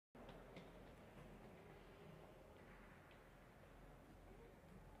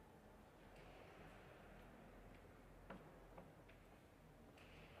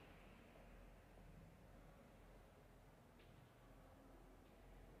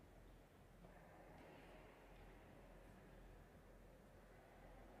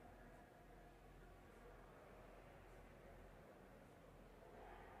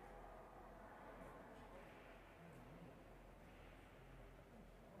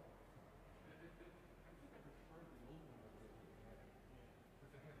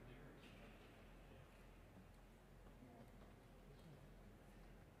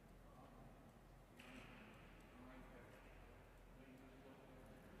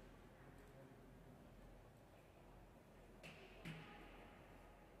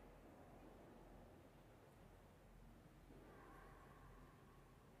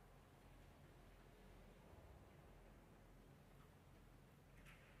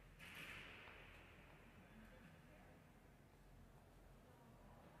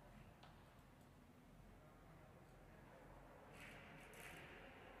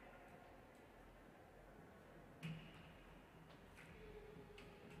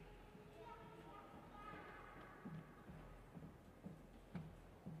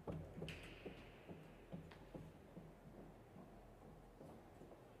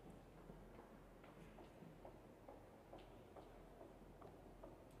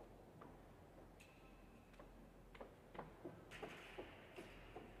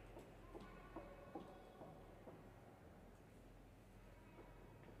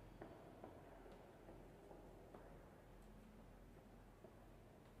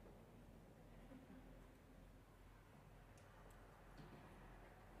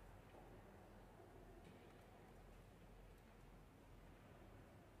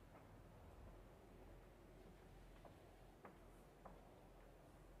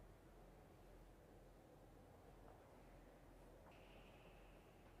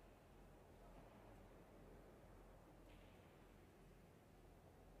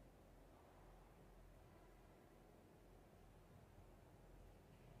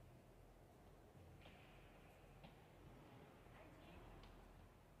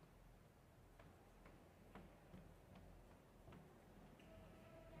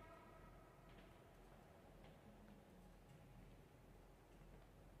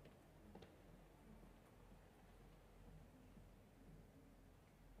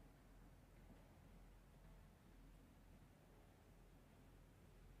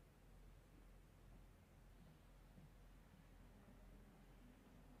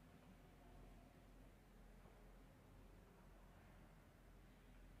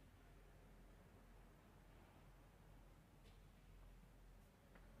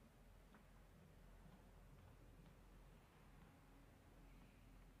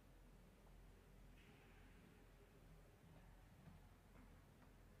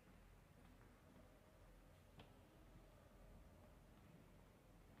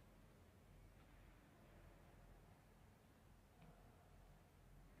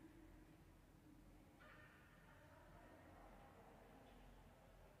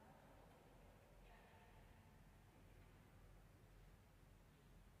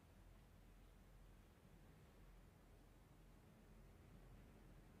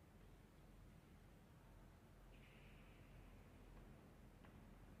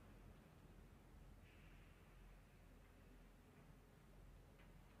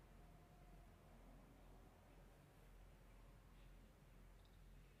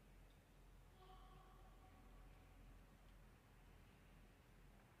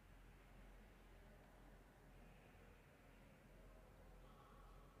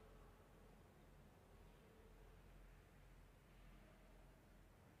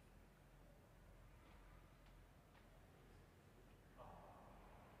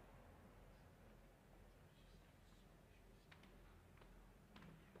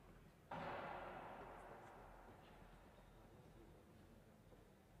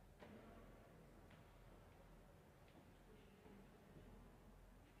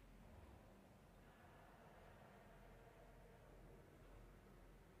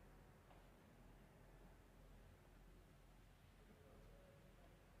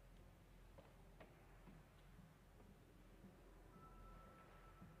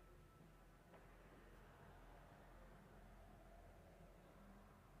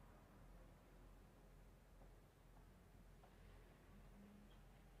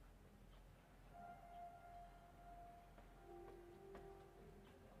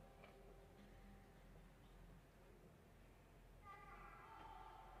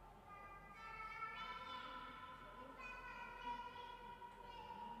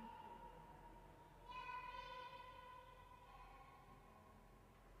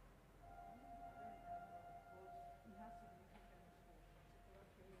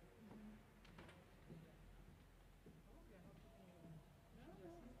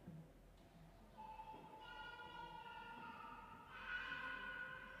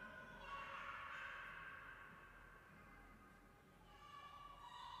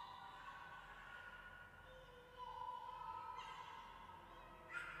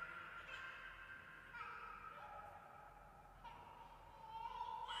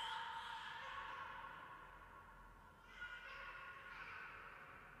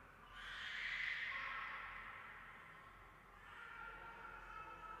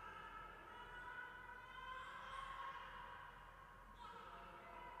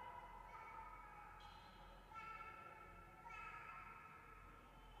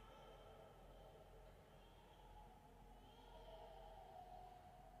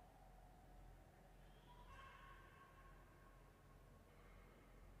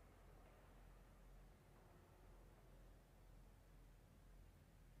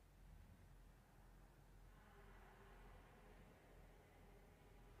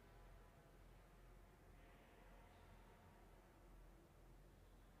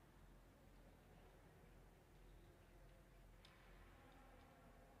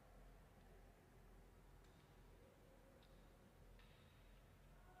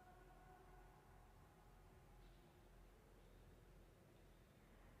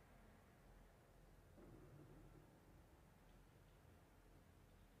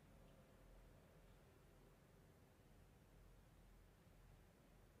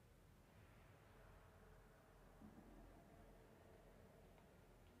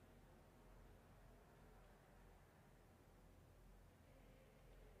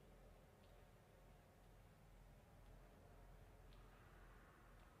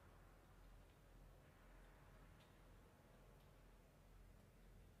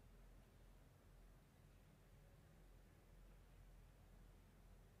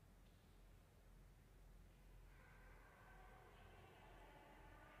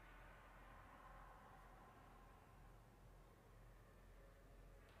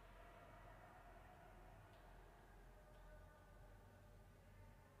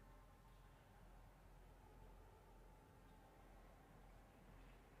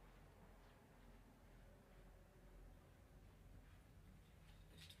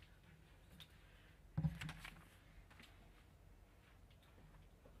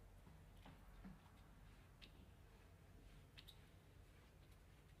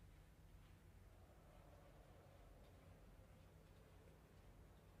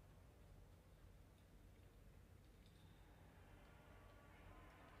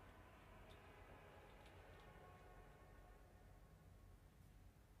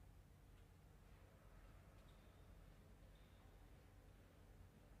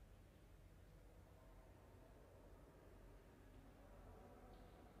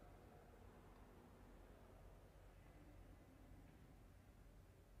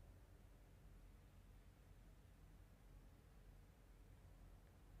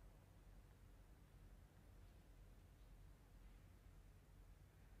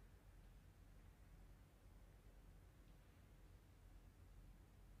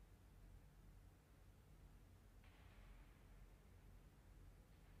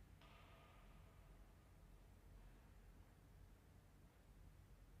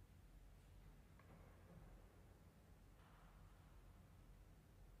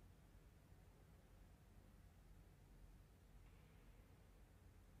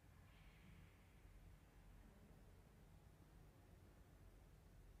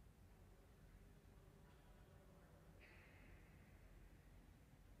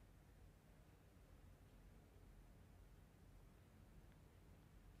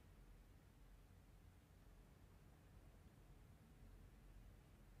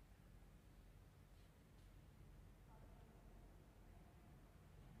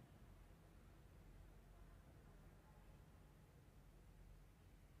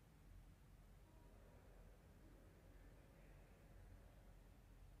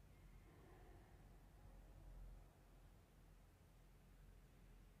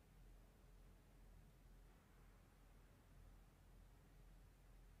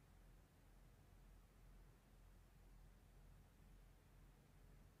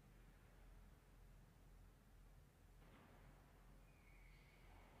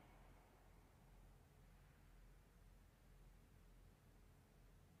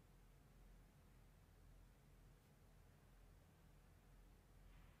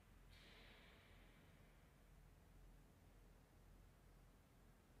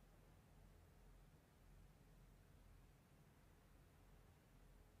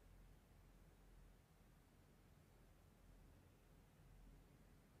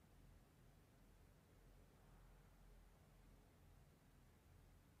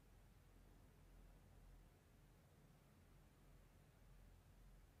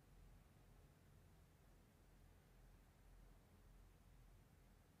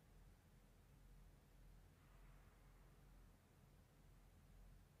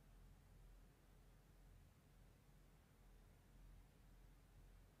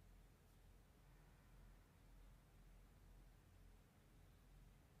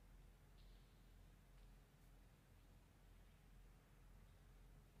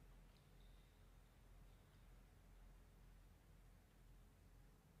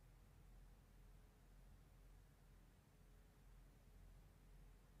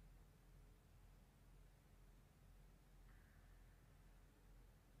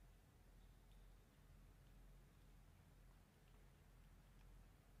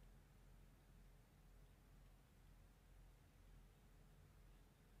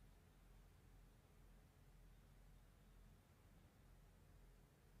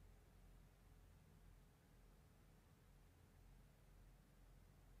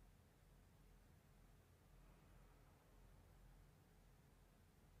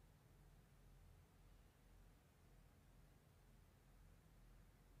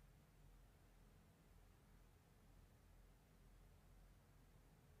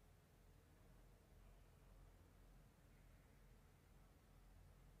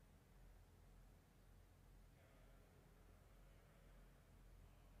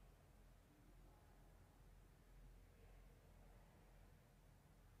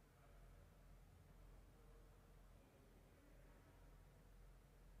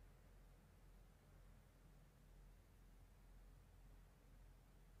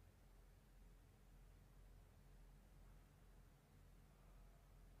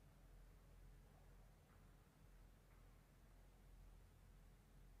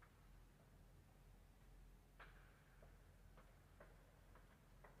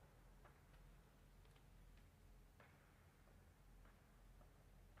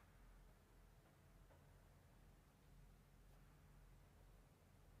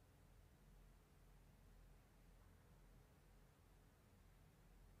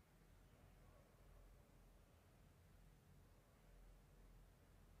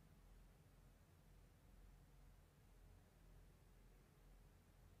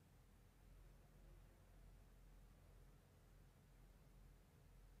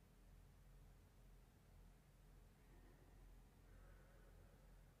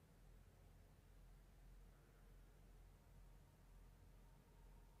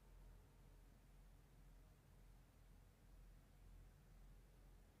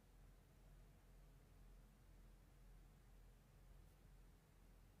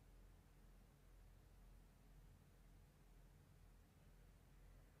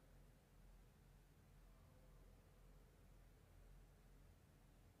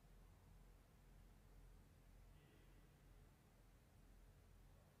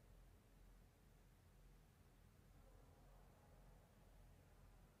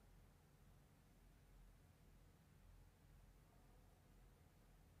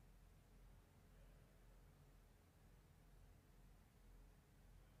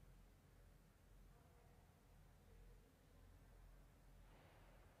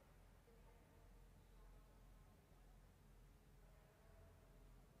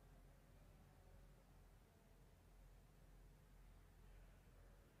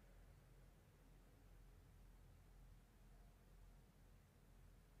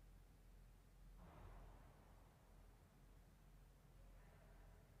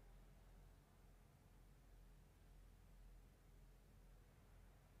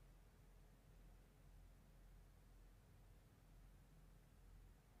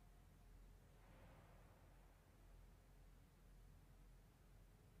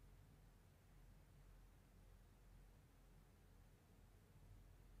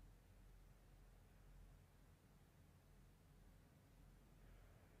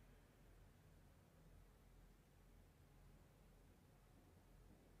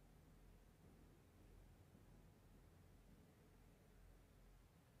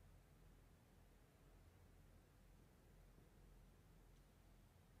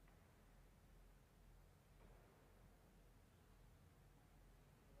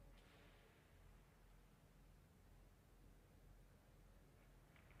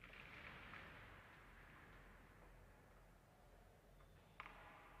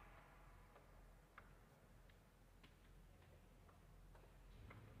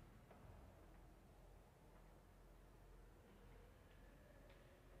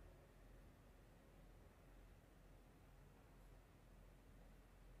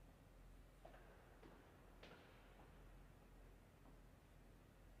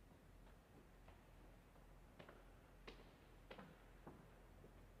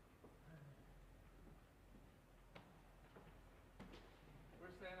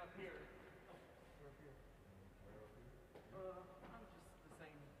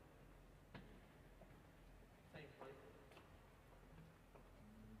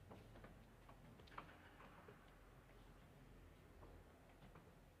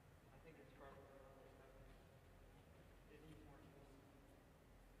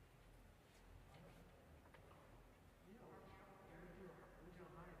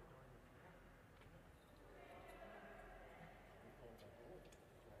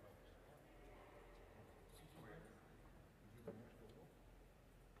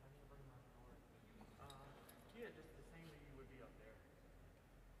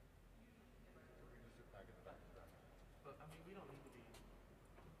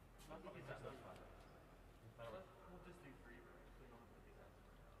We'll just do 3, so we don't have to do that.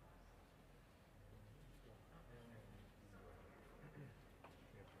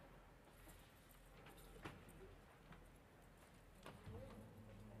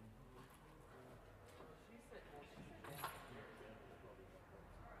 She said, well, she's down here.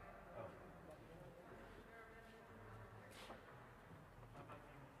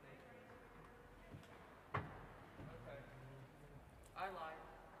 Okay. I lied.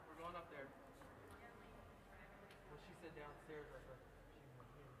 We're going up there.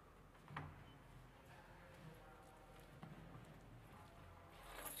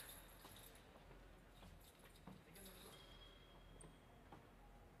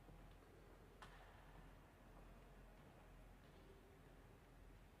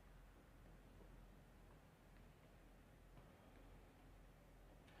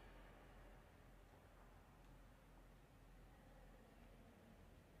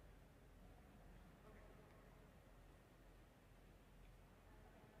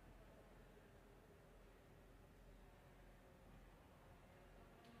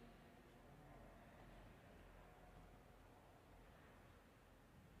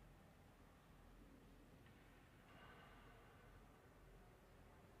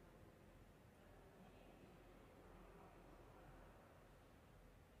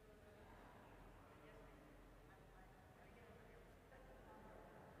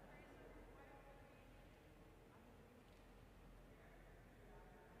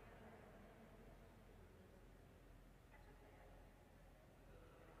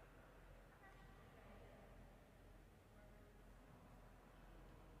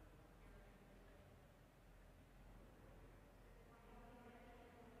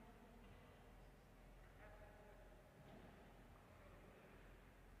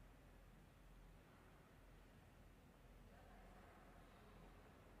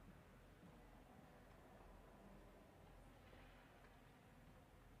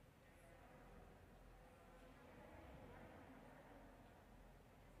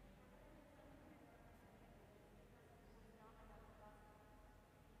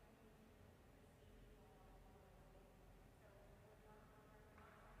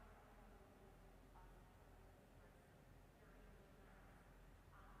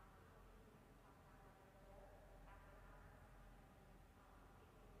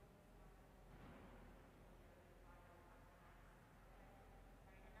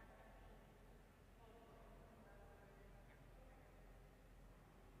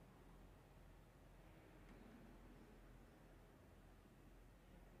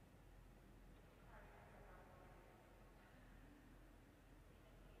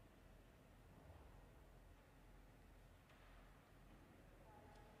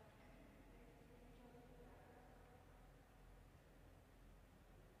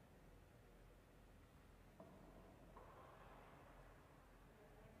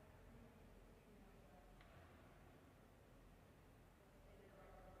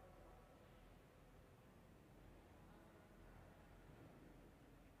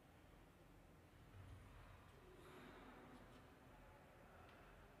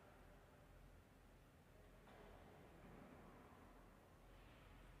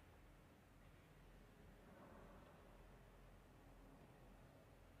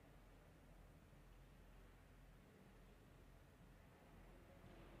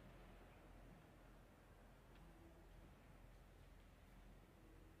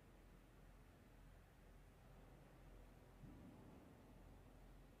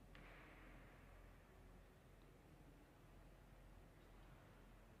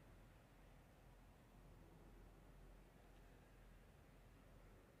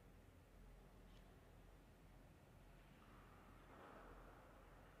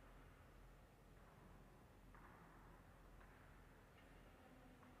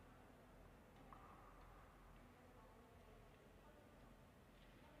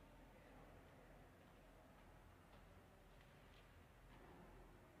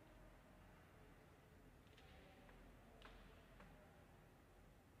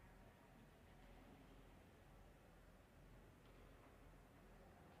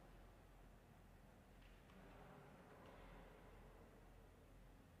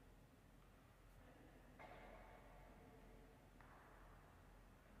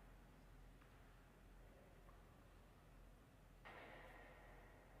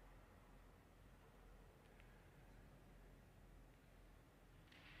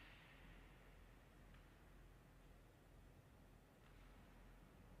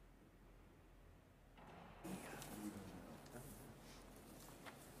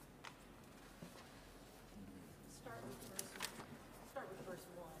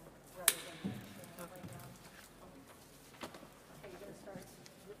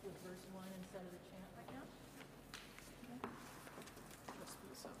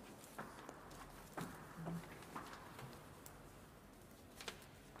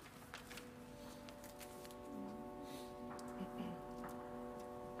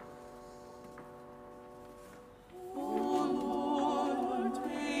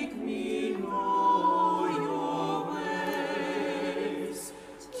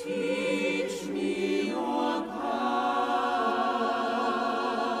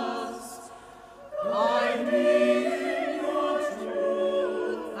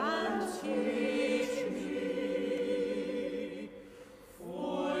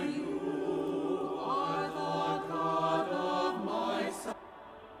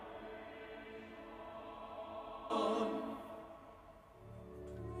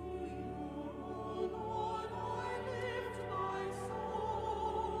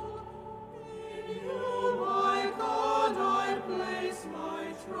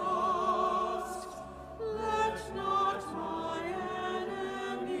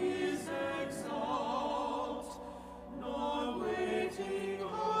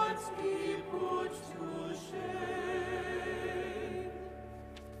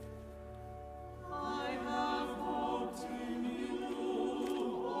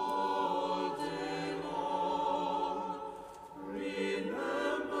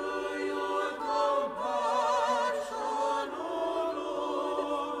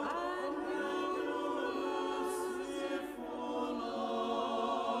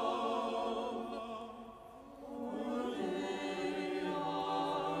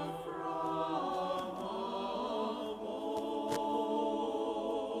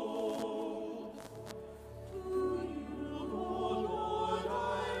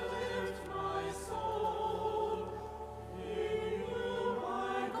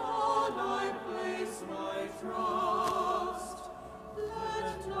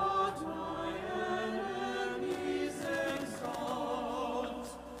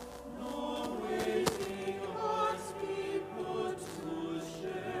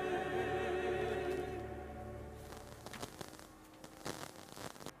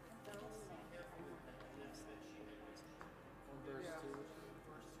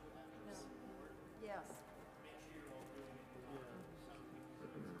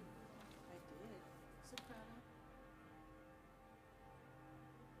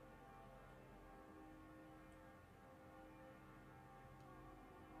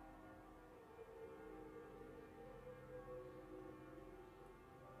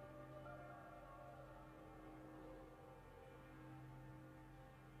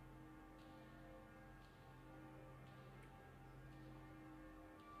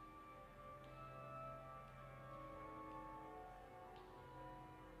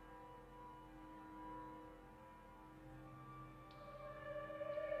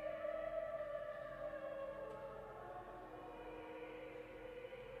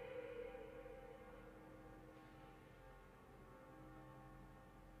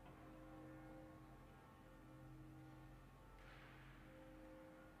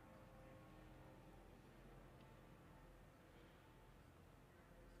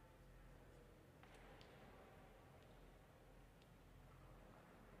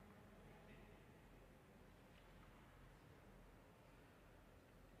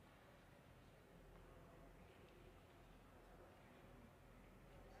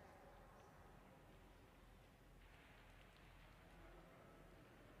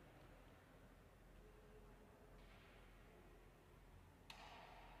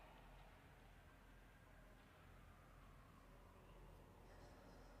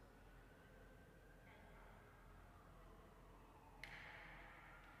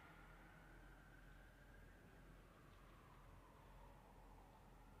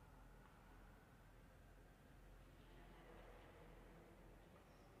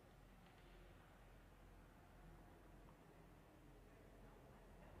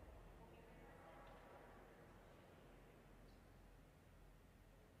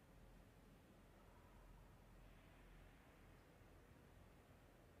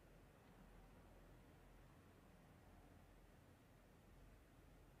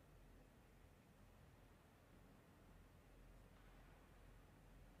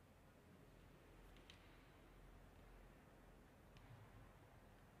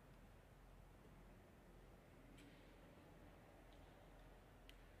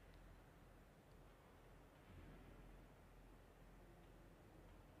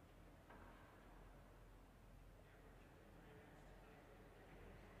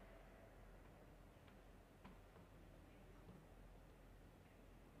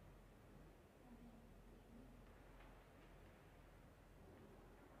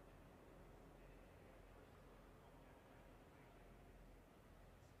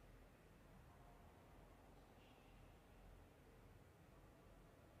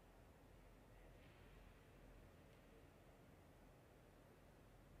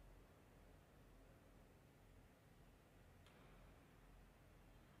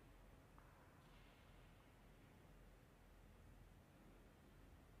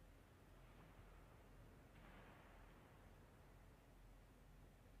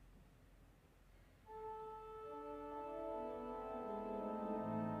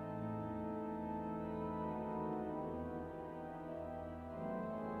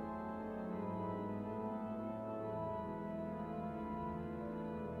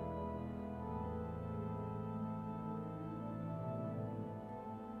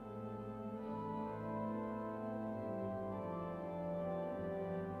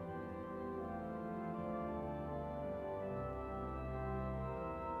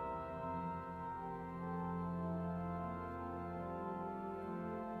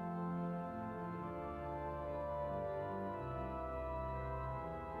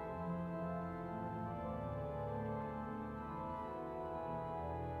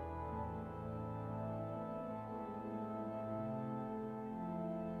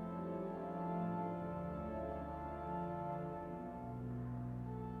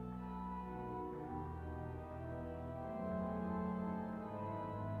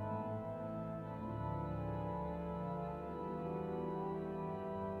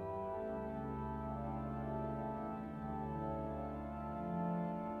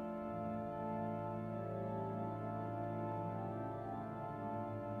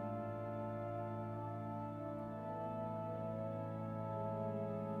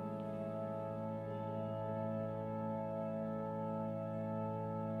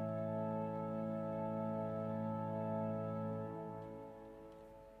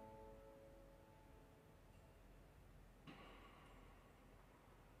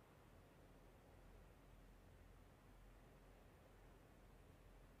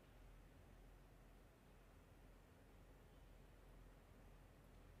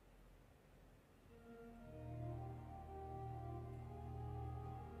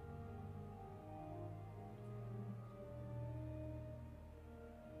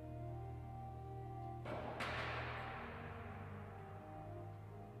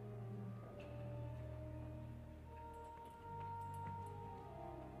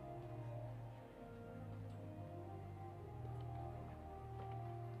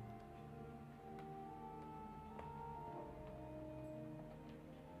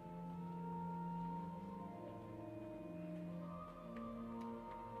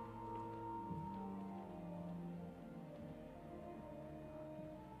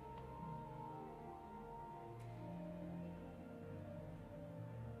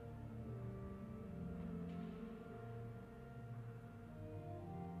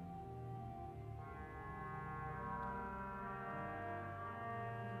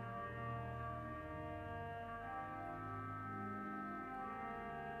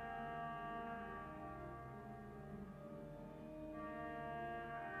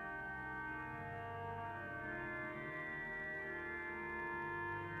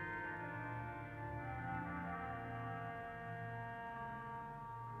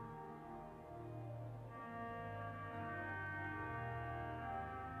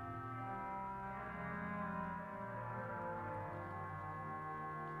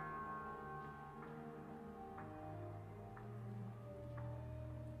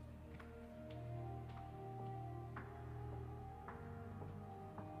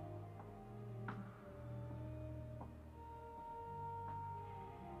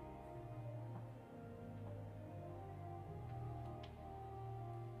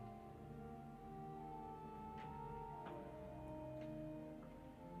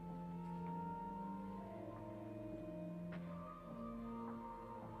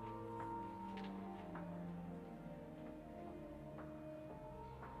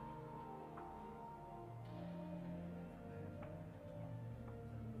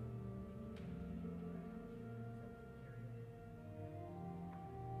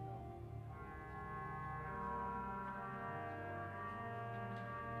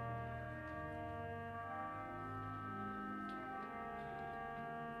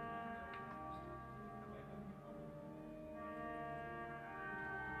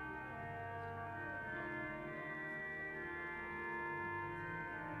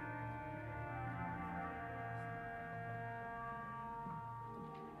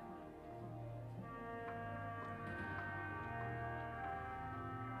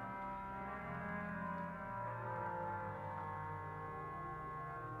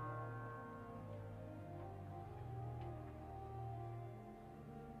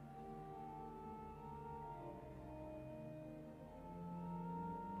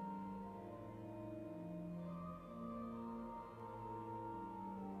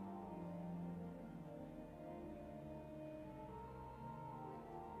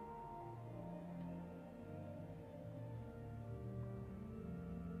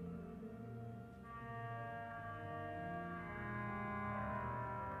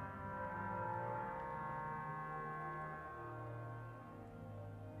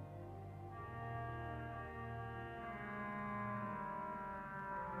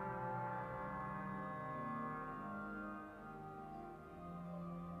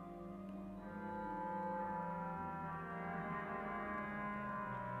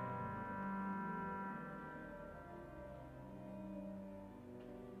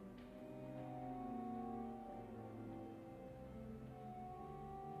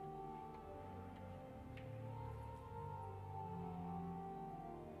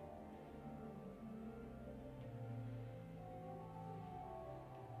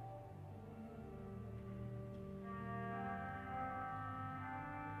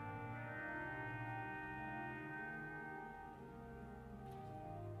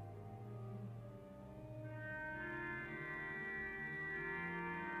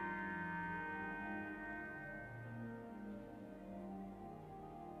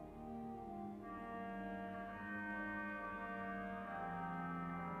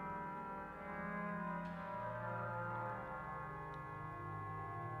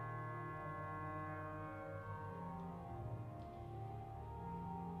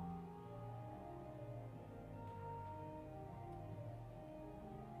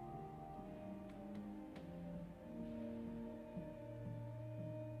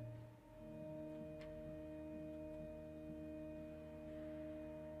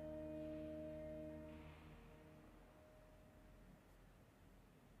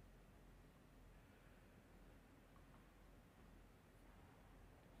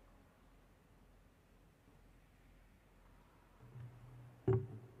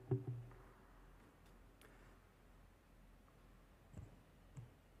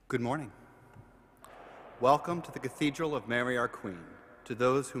 Good morning. Welcome to the Cathedral of Mary our Queen, to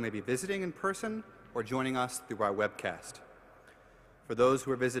those who may be visiting in person or joining us through our webcast. For those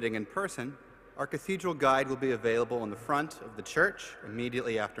who are visiting in person, our cathedral guide will be available in the front of the church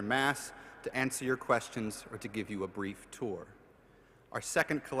immediately after Mass to answer your questions or to give you a brief tour. Our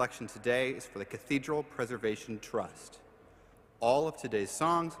second collection today is for the Cathedral Preservation Trust. All of today's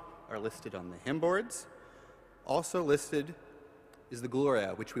songs are listed on the hymn boards. Also listed is the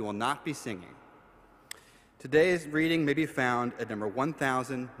Gloria, which we will not be singing. Today's reading may be found at number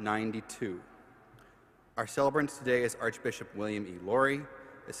 1092. Our celebrant today is Archbishop William E. Laurie,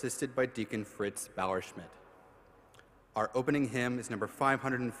 assisted by Deacon Fritz Bauerschmidt. Our opening hymn is number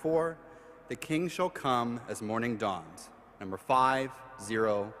 504, The King Shall Come as Morning Dawns, number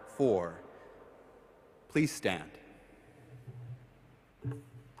 504. Please stand.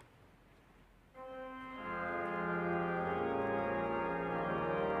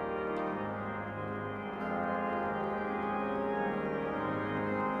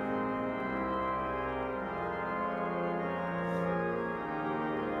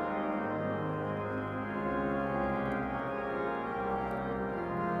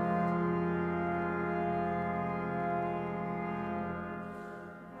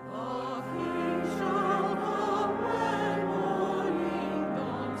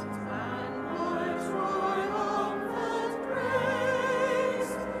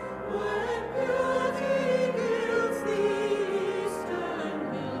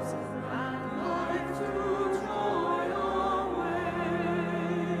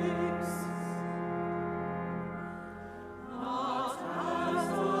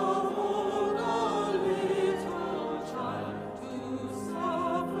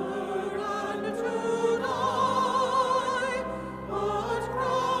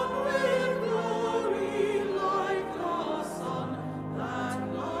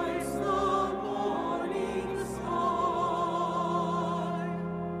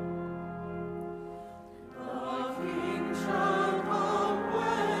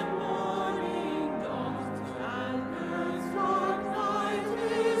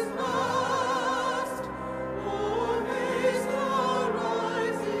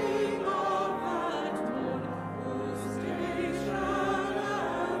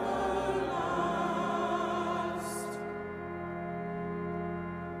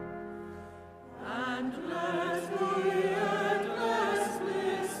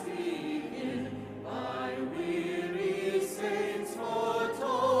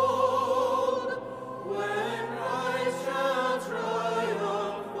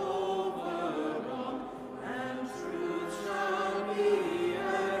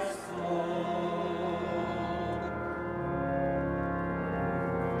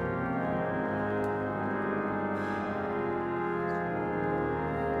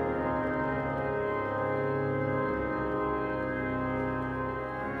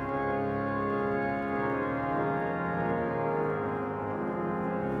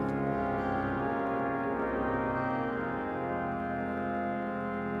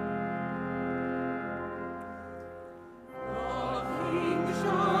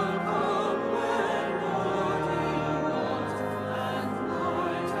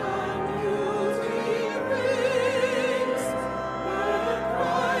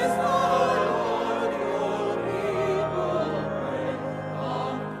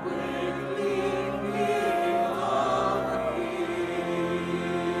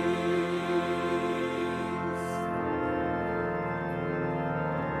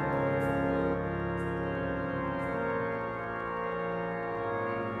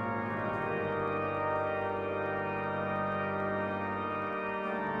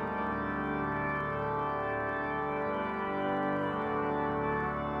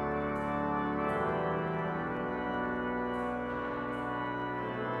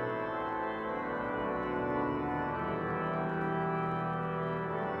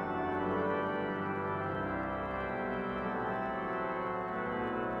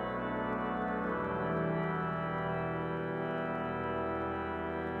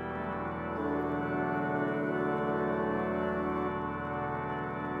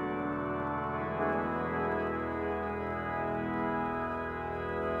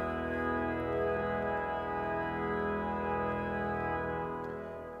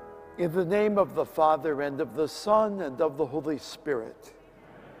 In the name of the Father, and of the Son, and of the Holy Spirit.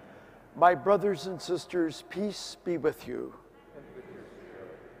 My brothers and sisters, peace be with you.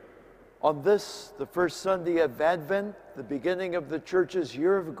 On this, the first Sunday of Advent, the beginning of the Church's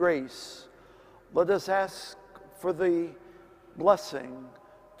year of grace, let us ask for the blessing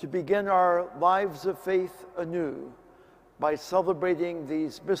to begin our lives of faith anew, by celebrating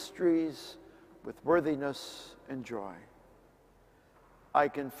these mysteries with worthiness and joy. I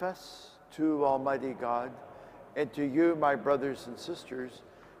confess to Almighty God and to you, my brothers and sisters,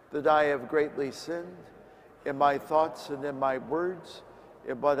 that I have greatly sinned in my thoughts and in my words,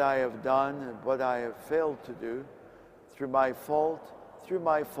 in what I have done and what I have failed to do, through my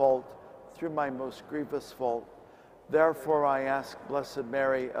most grievous fault. Therefore I ask Blessed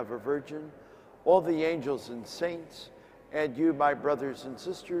Mary, ever Virgin, all the angels and saints, and you, my brothers and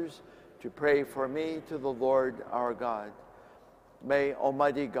sisters, to pray for me to the Lord our God. May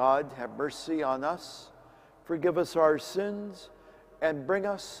Almighty God have mercy on us, forgive us our sins, and bring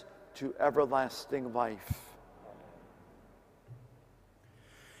us to everlasting life.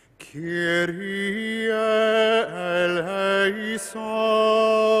 Kyrie eleison,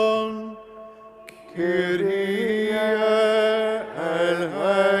 Kyrie eleison,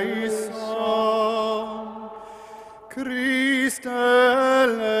 Christ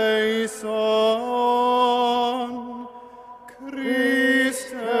eleison,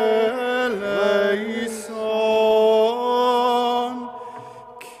 Christ eleison,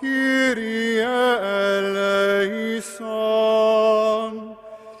 Kyrie eleison,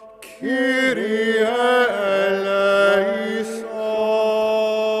 Kyrie eleison.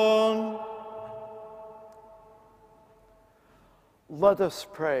 Let us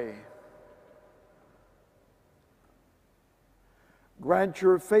pray. Grant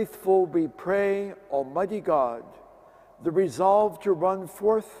your faithful, we pray, Almighty God, the resolve to run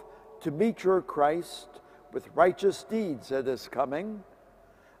forth to meet your Christ with righteous deeds at his coming,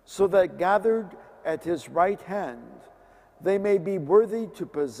 so that gathered at his right hand, they may be worthy to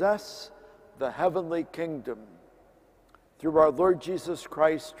possess the heavenly kingdom. Through our Lord Jesus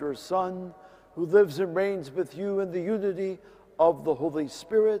Christ, your Son, who lives and reigns with you in the unity of the Holy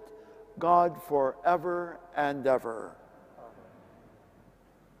Spirit, God forever and ever.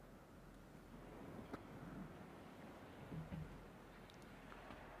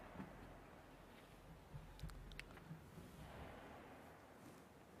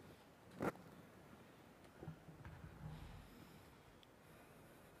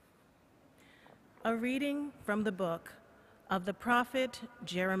 A reading from the book of the prophet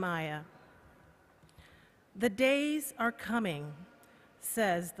Jeremiah. The days are coming,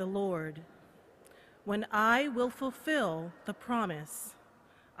 says the Lord, when I will fulfill the promise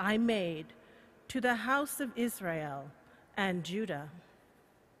I made to the house of Israel and Judah.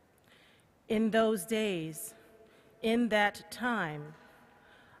 In those days, in that time,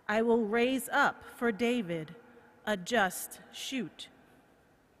 I will raise up for David a just shoot.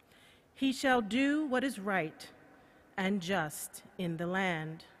 He shall do what is right and just in the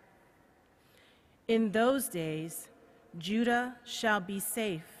land. In those days, Judah shall be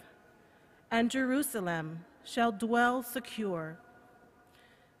safe, and Jerusalem shall dwell secure.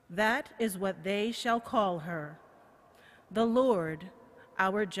 That is what they shall call her, the Lord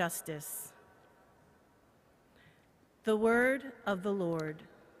our justice. The word of the Lord.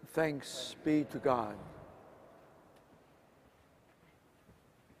 Thanks be to God.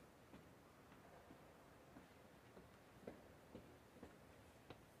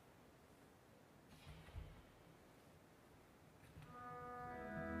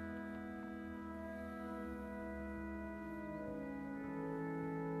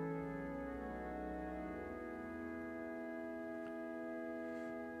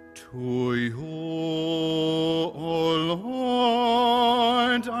 To you, O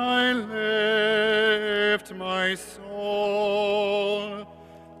Lord, I lift my soul.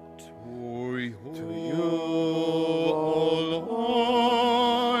 To you, O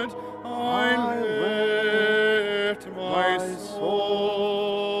Lord, I lift my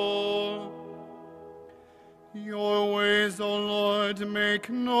soul. Your ways, O Lord, make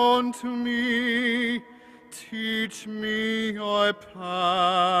known to me. Teach me your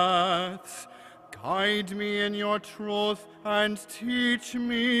paths. Guide me in your truth and teach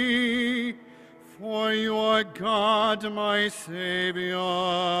me. For you are God, my Savior,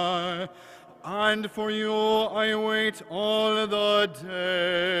 and for you I wait all the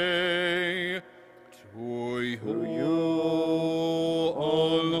day. To you,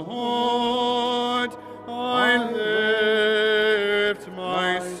 O Lord, I lift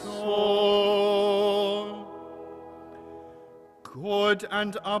my soul. Good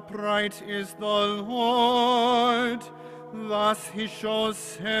and upright is the Lord, thus he shows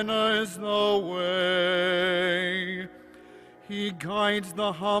sinners the way. He guides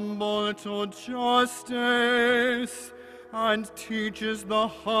the humble to justice and teaches the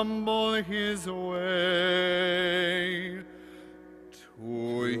humble his way.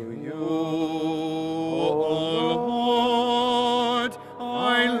 To you, O Lord,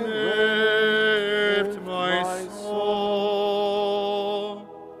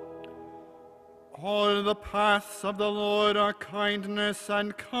 of the Lord are kindness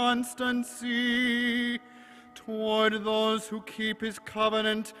and constancy toward those who keep his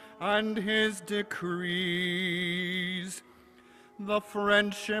covenant and his decrees. The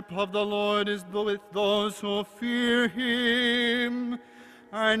friendship of the Lord is with those who fear him,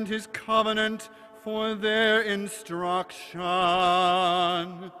 and his covenant for their instruction.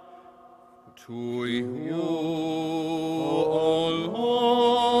 To you, O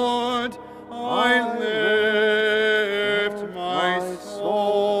Lord, I lift my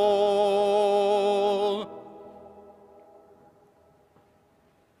soul.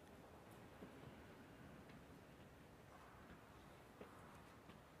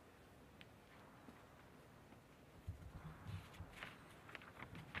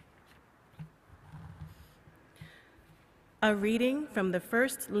 A reading from the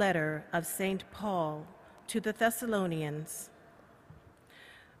first letter of St. Paul to the Thessalonians.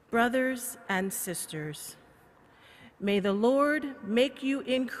 Brothers and sisters, may the Lord make you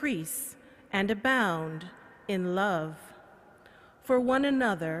increase and abound in love for one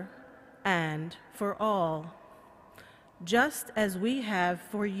another and for all, just as we have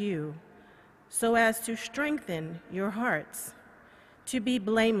for you, so as to strengthen your hearts, to be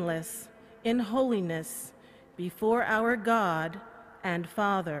blameless in holiness before our God and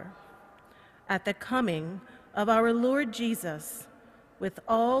Father, at the coming of our Lord Jesus with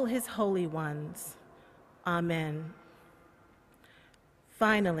all his holy ones. Amen.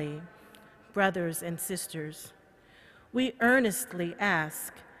 Finally, brothers and sisters, we earnestly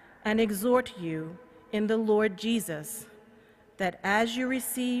ask and exhort you in the Lord Jesus that as you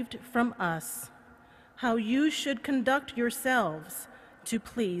received from us how you should conduct yourselves to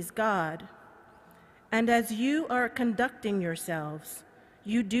please God, and as you are conducting yourselves,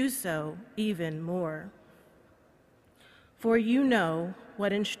 you do so even more. For you know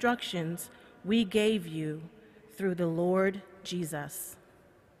what instructions we gave you through the Lord Jesus.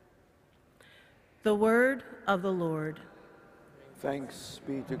 The word of the Lord. Thanks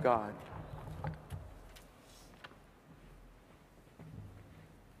be to God.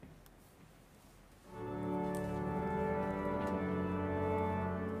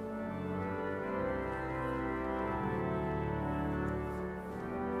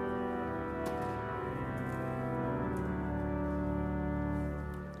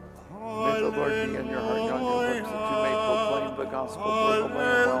 May the Lord be in your heart and on your lips, that you may proclaim the gospel for the land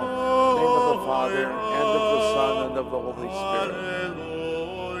well. In the name of the Father, and of the Son, and of the Holy Spirit.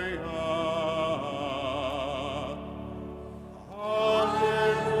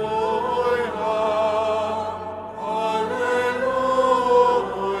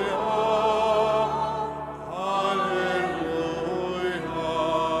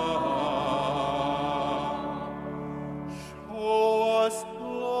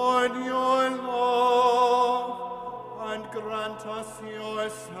 Grant us your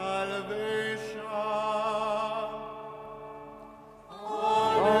salvation.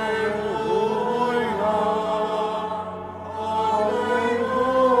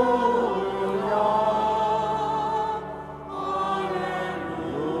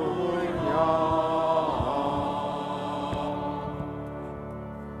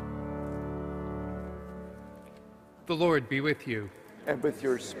 The Lord be with you. And with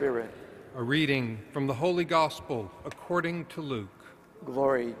your spirit. A reading from the Holy Gospel according to Luke.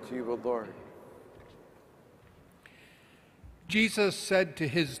 Glory to you, O Lord. Jesus said to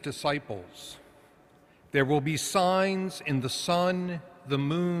his disciples, "There will be signs in the sun, the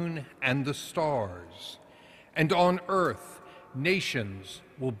moon, and the stars, and on earth nations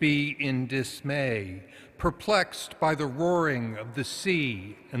will be in dismay, perplexed by the roaring of the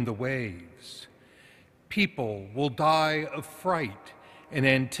sea and the waves. People will die of fright in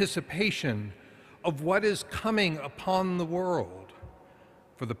anticipation of what is coming upon the world,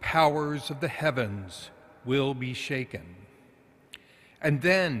 for the powers of the heavens will be shaken. And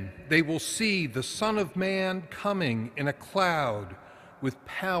then they will see the Son of Man coming in a cloud with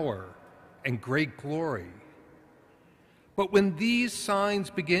power and great glory. But when these signs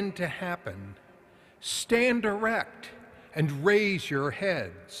begin to happen, stand erect and raise your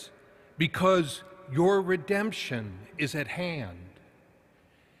heads, because your redemption is at hand.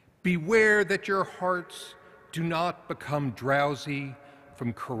 Beware that your hearts do not become drowsy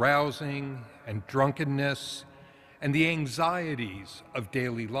from carousing and drunkenness and the anxieties of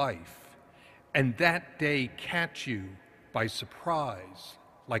daily life, and that day catch you by surprise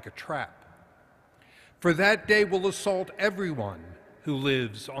like a trap. For that day will assault everyone who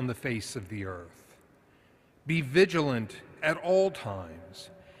lives on the face of the earth. Be vigilant at all times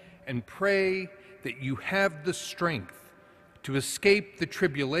and pray that you have the strength to escape the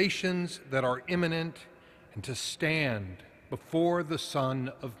tribulations that are imminent and to stand before the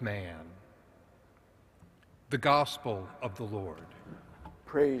Son of Man. The Gospel of the Lord.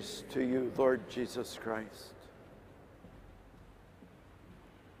 Praise to you, Lord Jesus Christ.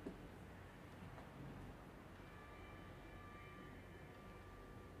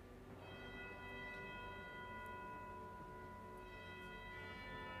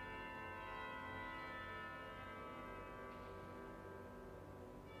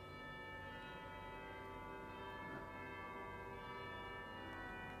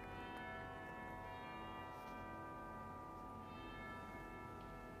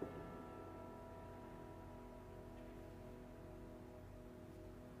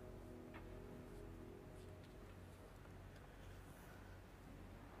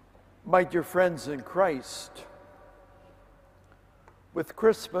 My dear friends in Christ, with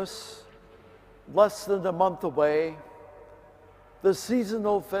Christmas less than a month away, the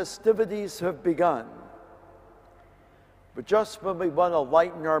seasonal festivities have begun. But just when we want to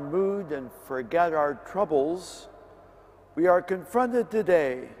lighten our mood and forget our troubles, we are confronted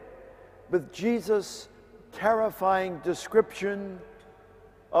today with Jesus' terrifying description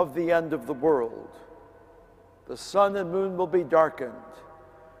of the end of the world. The sun and moon will be darkened,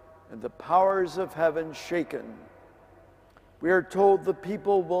 and the powers of heaven shaken. We are told the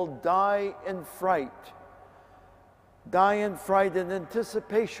people will die in fright in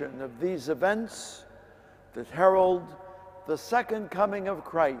anticipation of these events that herald the second coming of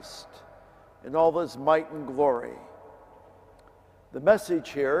Christ in all his might and glory. The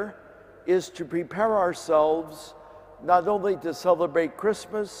message here is to prepare ourselves not only to celebrate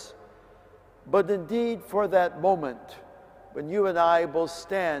Christmas, but indeed for that moment when you and I will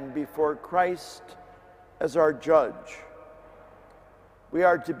stand before Christ as our judge. We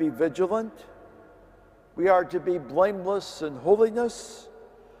are to be vigilant. We are to be blameless in holiness,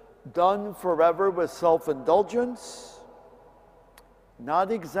 done forever with self-indulgence. Not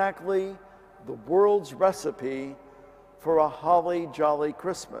exactly the world's recipe for a holly jolly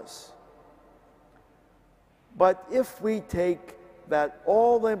Christmas. But if we take that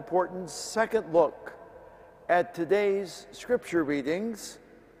all-important second look at today's scripture readings,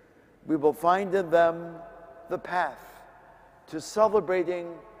 we will find in them the path to celebrating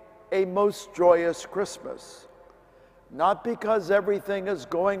a most joyous Christmas, not because everything is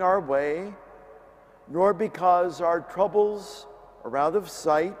going our way, nor because our troubles are out of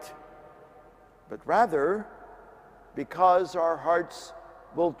sight, but rather because our hearts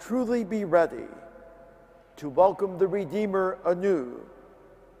will truly be ready to welcome the Redeemer anew,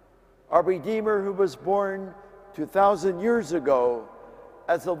 our Redeemer who was born 2,000 years ago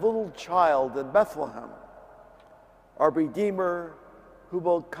as a little child in Bethlehem, our Redeemer who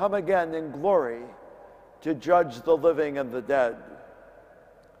will come again in glory to judge the living and the dead.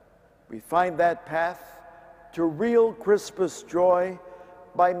 We find that path to real Christmas joy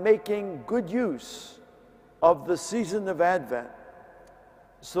by making good use of the season of Advent,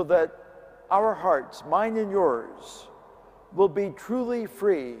 so that our hearts, mine and yours, will be truly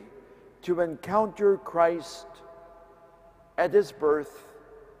free to encounter Christ at his birth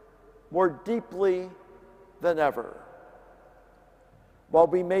more deeply than ever. While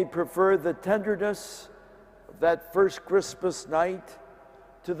we may prefer the tenderness of that first Christmas night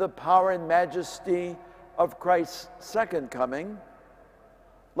to the power and majesty of Christ's second coming,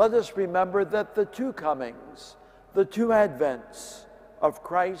 let us remember that the two comings, the two advents of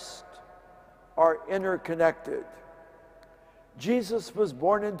Christ are interconnected. Jesus was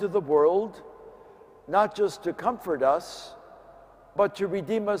born into the world not just to comfort us, but to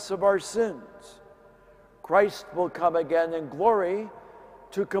redeem us of our sins. Christ will come again in glory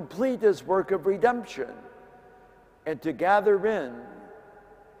to complete his work of redemption and to gather in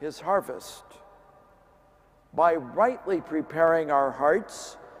his harvest. By rightly preparing our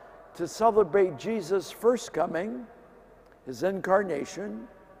hearts to celebrate Jesus' first coming, his incarnation,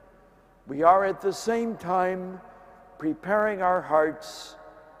 we are at the same time preparing our hearts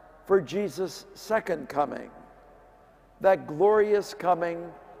for Jesus' second coming, that glorious coming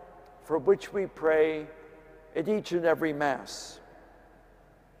for which we pray at each and every Mass.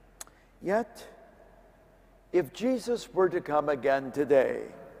 Yet, if Jesus were to come again today,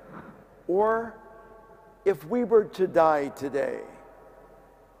 or if we were to die today,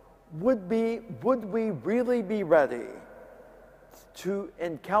 would we really be ready to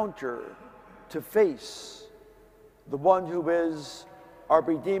encounter, to face the one who is our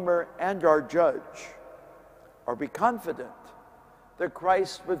Redeemer and our Judge? Are we confident that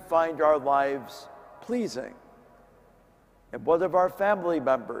Christ would find our lives pleasing? And what of our family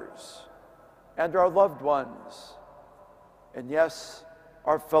members and our loved ones, and yes,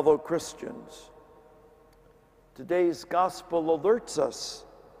 our fellow Christians? Today's gospel alerts us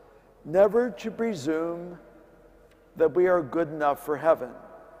never to presume that we are good enough for heaven.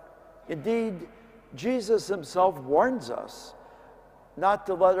 Indeed, Jesus himself warns us not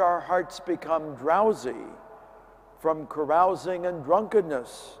to let our hearts become drowsy from carousing and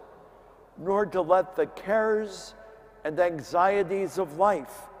drunkenness, nor to let the cares and anxieties of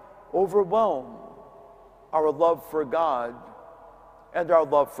life overwhelm our love for God and our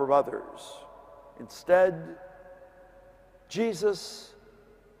love for others. Instead, Jesus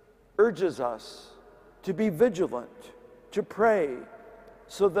urges us to be vigilant, to pray,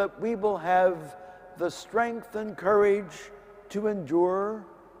 so that we will have the strength and courage to endure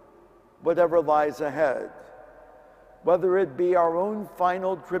whatever lies ahead, whether it be our own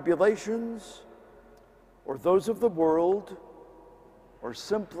final tribulations or those of the world, or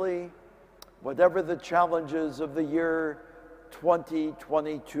simply whatever the challenges of the year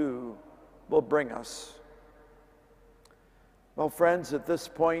 2022 will bring us. Well, friends, at this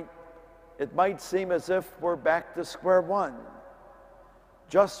point, it might seem as if we're back to square one.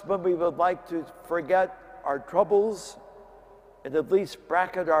 Just when we would like to forget our troubles and at least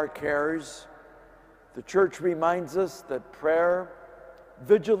bracket our cares, the Church reminds us that prayer,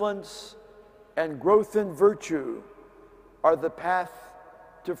 vigilance, and growth in virtue are the path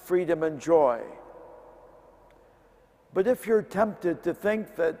to freedom and joy. But if you're tempted to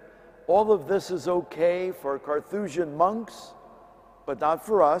think that all of this is okay for Carthusian monks, but not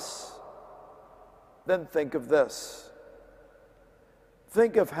for us, then think of this.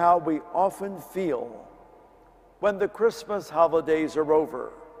 Think of how we often feel when the Christmas holidays are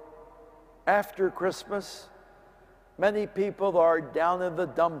over. After Christmas, many people are down in the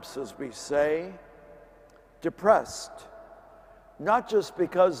dumps, as we say, depressed, not just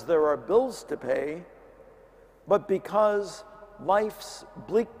because there are bills to pay, but because life's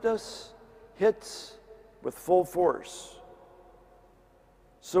bleakness hits with full force.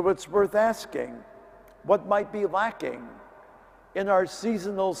 So it's worth asking what might be lacking in our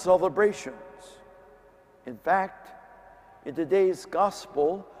seasonal celebrations. In fact, in today's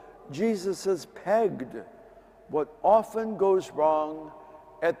gospel, Jesus has pegged what often goes wrong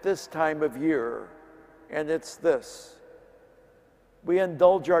at this time of year, and it's this: we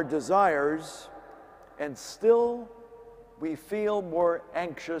indulge our desires, and still we feel more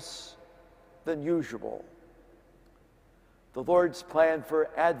anxious than usual. The Lord's plan for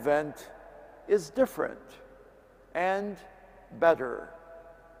Advent is different and better.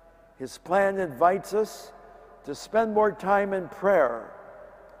 His plan invites us to spend more time in prayer,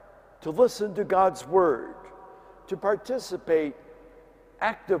 to listen to God's Word, to participate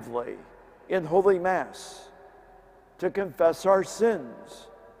actively in Holy Mass, to confess our sins,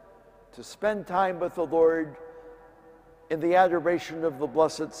 to spend time with the Lord in the adoration of the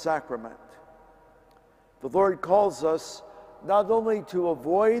Blessed Sacrament. The Lord calls us not only to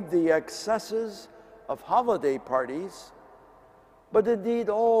avoid the excesses of holiday parties, but indeed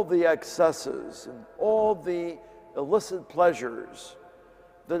all the excesses and all the illicit pleasures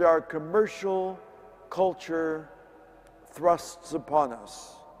that our commercial culture thrusts upon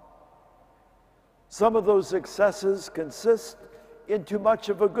us. Some of those excesses consist in too much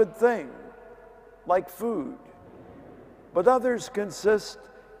of a good thing, like food, but others consist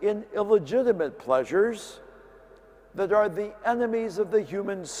in illegitimate pleasures that are the enemies of the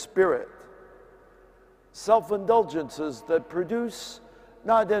human spirit, self-indulgences that produce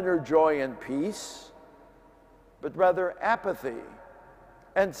not inner joy and peace, but rather apathy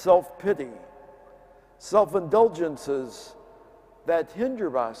and self-pity, self-indulgences that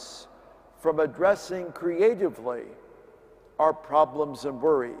hinder us from addressing creatively our problems and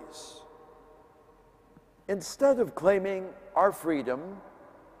worries. Instead of claiming our freedom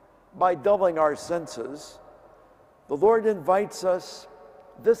by dulling our senses, the Lord invites us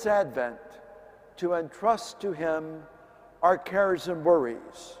this Advent to entrust to Him our cares and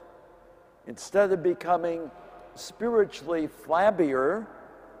worries. Instead of becoming spiritually flabbier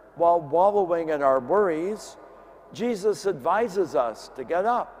while wallowing in our worries, Jesus advises us to get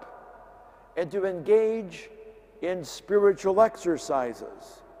up and to engage in spiritual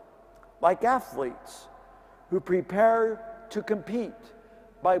exercises, like athletes who prepare to compete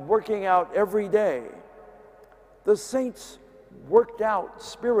by working out every day. The saints worked out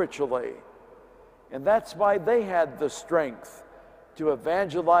spiritually, and that's why they had the strength to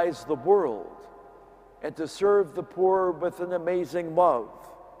evangelize the world and to serve the poor with an amazing love.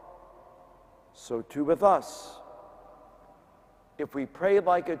 So too with us. If we pray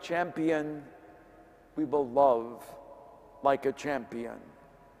like a champion, we will love like a champion.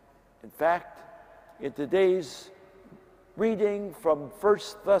 In fact, in today's reading from 1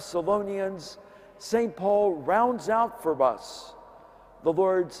 Thessalonians, St. Paul rounds out for us the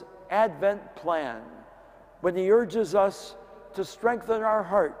Lord's Advent plan when he urges us to strengthen our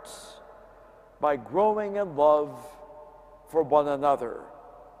hearts by growing in love for one another.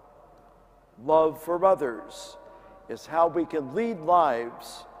 Love for others is how we can lead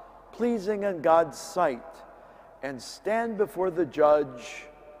lives pleasing in God's sight and stand before the judge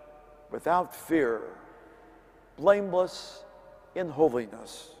without fear, blameless in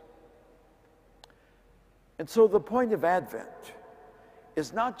holiness. And so the point of Advent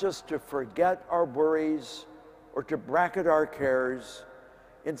is not just to forget our worries or to bracket our cares.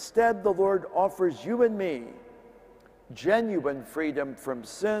 Instead, the Lord offers you and me genuine freedom from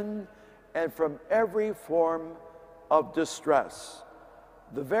sin and from every form of distress,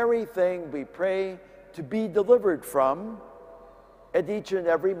 the very thing we pray to be delivered from at each and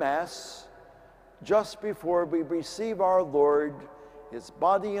every Mass, just before we receive our Lord, his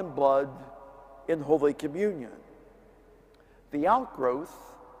body and blood, in Holy Communion. The outgrowth,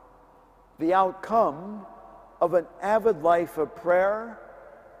 the outcome of an avid life of prayer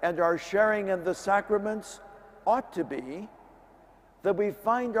and our sharing in the sacraments ought to be that we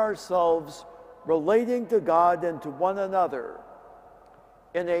find ourselves relating to God and to one another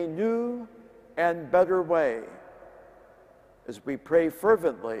in a new and better way. As we pray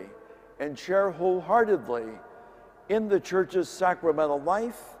fervently and share wholeheartedly in the Church's sacramental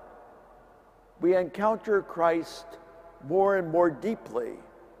life, we encounter Christ more and more deeply.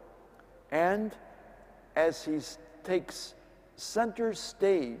 And as he takes center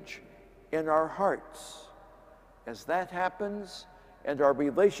stage in our hearts, as that happens and our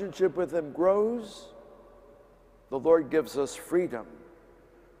relationship with him grows, the Lord gives us freedom.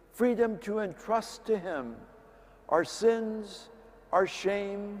 Freedom to entrust to him our sins, our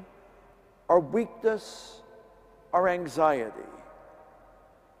shame, our weakness, our anxiety.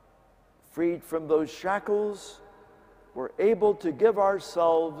 Freed from those shackles, we're able to give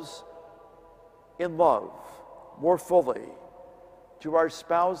ourselves in love more fully to our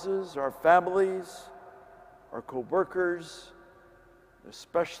spouses, our families, our co-workers,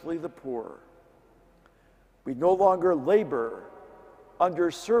 especially the poor. We no longer labor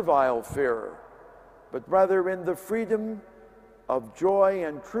under servile fear, but rather in the freedom of joy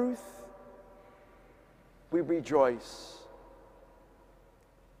and truth, we rejoice.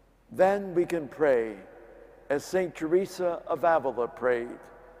 Then we can pray as St. Teresa of Avila prayed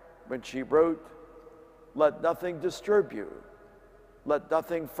when she wrote, "Let nothing disturb you, let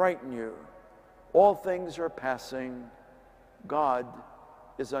nothing frighten you. All things are passing. God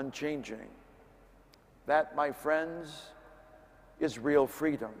is unchanging." That, my friends, is real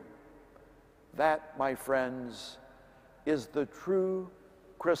freedom. That, my friends, is the true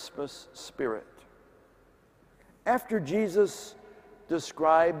Christmas spirit. After Jesus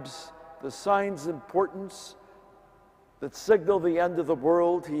describes the signs of importance that signal the end of the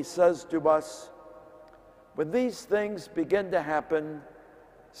world, he says to us, when these things begin to happen,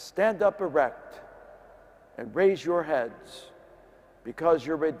 stand up erect and raise your heads, because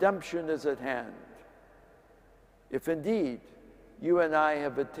your redemption is at hand. If indeed you and I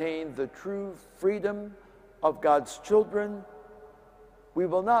have attained the true freedom of God's children, we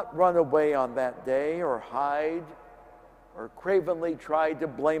will not run away on that day or hide or cravenly try to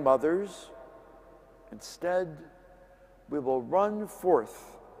blame others. Instead, we will run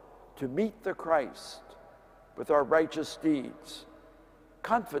forth to meet the Christ with our righteous deeds,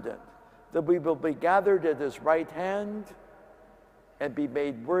 confident that we will be gathered at his right hand and be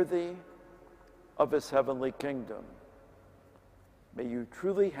made worthy of his heavenly kingdom. May you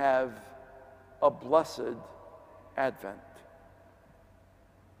truly have a blessed Advent.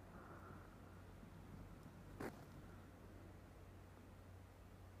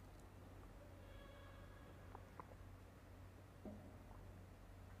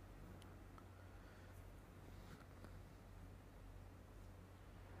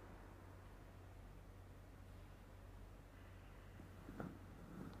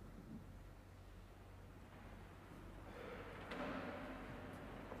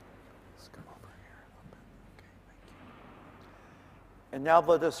 And now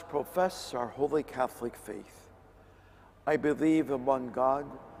let us profess our holy Catholic faith. I believe in one God,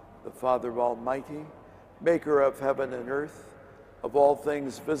 the Father Almighty, maker of heaven and earth, of all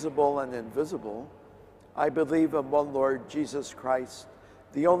things visible and invisible. I believe in one Lord Jesus Christ,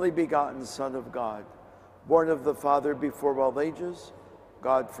 the only begotten Son of God, born of the Father before all ages,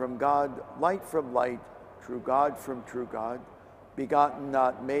 God from God, light from light, true God from true God, begotten,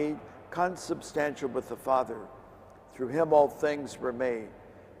 not made, consubstantial with the Father. Through him all things were made.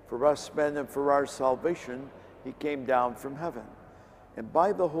 For us men and for our salvation, he came down from heaven. And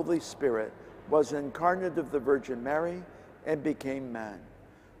by the Holy Spirit was incarnate of the Virgin Mary, and became man.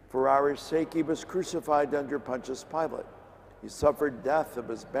 For our sake he was crucified under Pontius Pilate. He suffered death and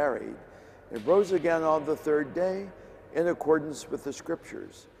was buried, and rose again on the third day in accordance with the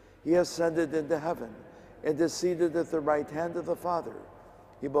Scriptures. He ascended into heaven and is seated at the right hand of the Father.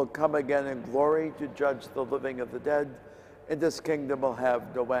 He will come again in glory to judge the living and the dead, and his kingdom will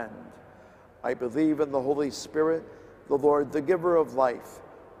have no end. I believe in the Holy Spirit, the Lord, the giver of life,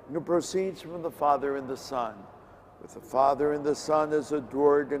 who proceeds from the Father and the Son. With the Father and the Son is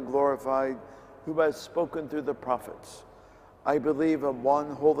adored and glorified, who has spoken through the prophets. I believe in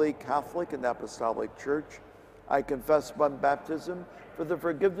one holy Catholic and Apostolic Church. I confess one baptism for the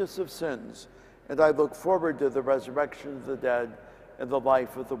forgiveness of sins, and I look forward to the resurrection of the dead and the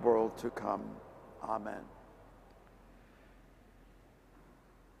life of the world to come. Amen.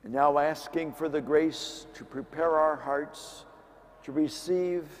 And now, asking for the grace to prepare our hearts to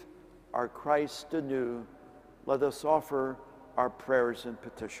receive our Christ anew, let us offer our prayers and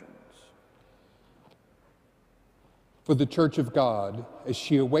petitions. For the Church of God, as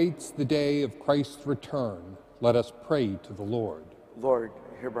she awaits the day of Christ's return, let us pray to the Lord. Lord,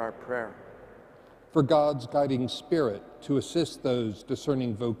 hear our prayer. For God's guiding spirit to assist those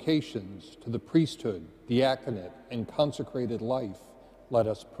discerning vocations to the priesthood, diaconate, and consecrated life, let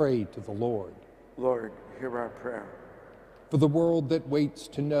us pray to the Lord. Lord, hear our prayer. For the world that waits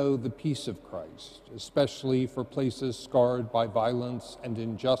to know the peace of Christ, especially for places scarred by violence and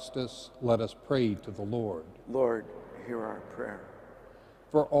injustice, let us pray to the Lord. Lord, hear our prayer.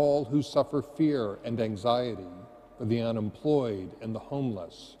 For all who suffer fear and anxiety, for the unemployed and the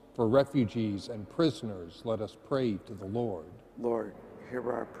homeless, for refugees and prisoners, let us pray to the Lord. Lord,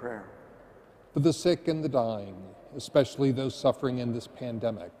 hear our prayer. For the sick and the dying, especially those suffering in this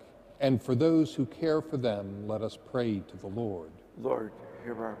pandemic, and for those who care for them, let us pray to the Lord. Lord,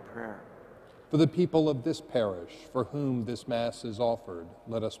 hear our prayer. For the people of this parish, for whom this Mass is offered,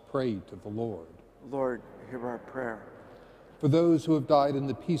 let us pray to the Lord. Lord, hear our prayer. For those who have died in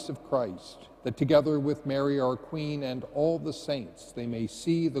the peace of Christ, that together with Mary our Queen and all the saints they may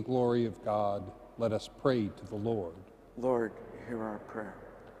see the glory of God, let us pray to the Lord. Lord, hear our prayer.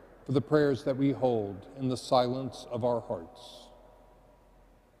 For the prayers that we hold in the silence of our hearts,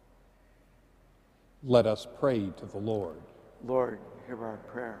 let us pray to the Lord. Lord, hear our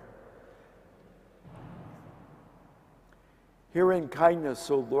prayer. Hear in kindness,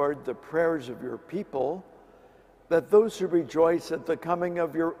 O Lord, the prayers of your people, that those who rejoice at the coming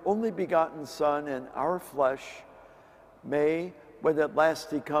of your only begotten Son in our flesh may, when at last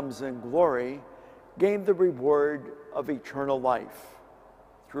he comes in glory, gain the reward of eternal life.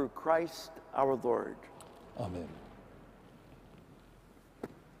 Through Christ our Lord. Amen.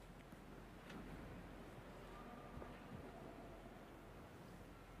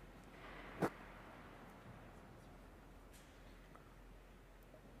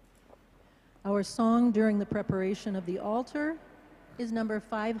 Our song during the preparation of the altar is number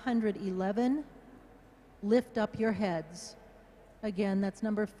 511, Lift Up Your Heads. Again, that's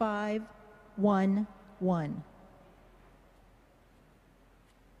number 511.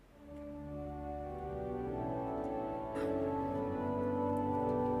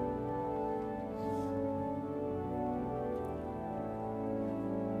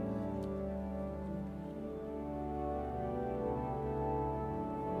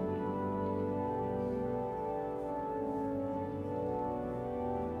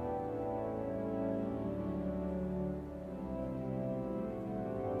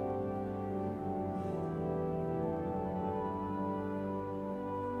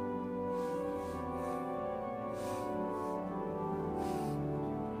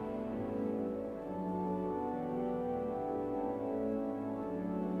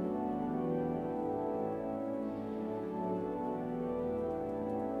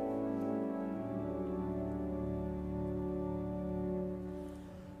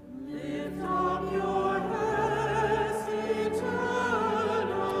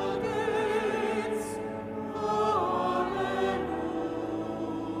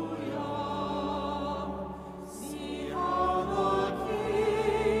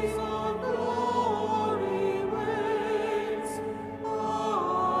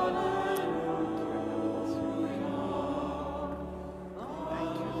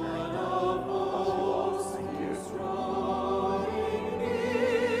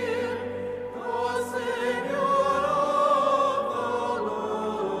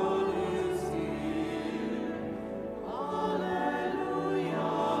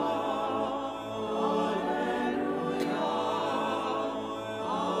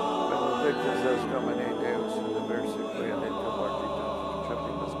 Benedictus es Domine Deus, universi qui et in mortitas,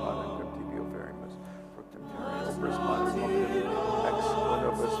 ceptimus panem, quem tibi oferim. sanctum Terrae, opus manus hominum, ex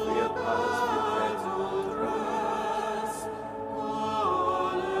nobis fiat manus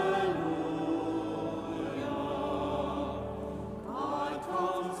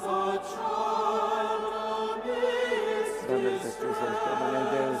Benedictus est Domine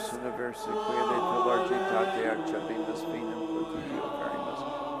Deus universi, quia de largitate accebimus finum quotidio carimus,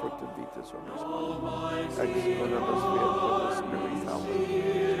 fructum vitis orbis manum, ex nobis fiat popus spiritualis,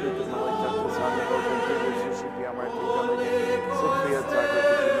 spiritum militatis animos intrigus suscipiam arti Domine, sic fiat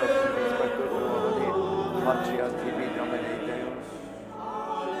sacrificium nostrum respecto Domini, lancia tibi Domine Deus.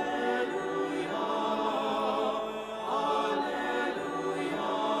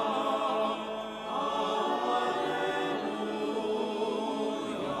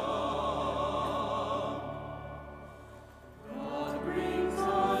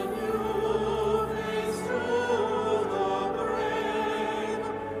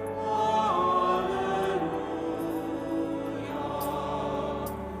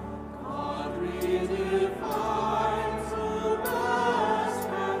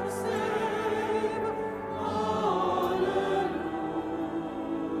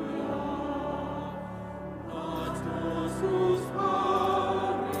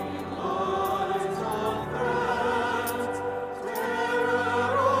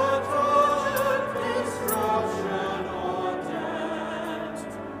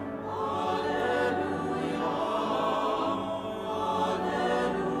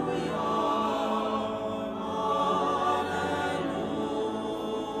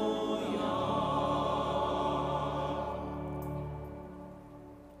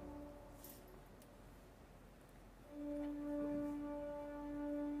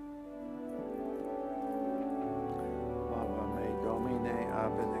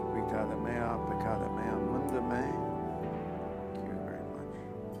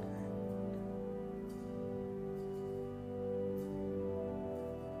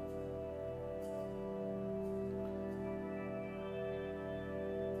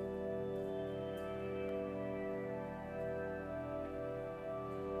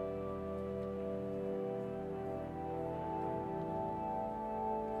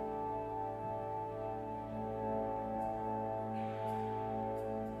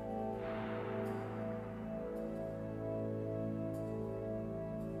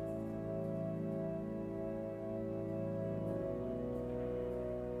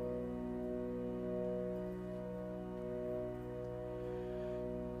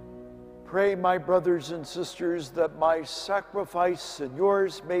 Pray, my brothers and sisters, that my sacrifice and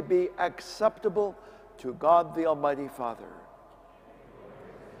yours may be acceptable to God the Almighty Father.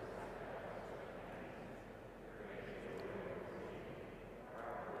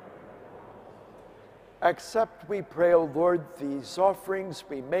 Accept, we pray, O Lord, these offerings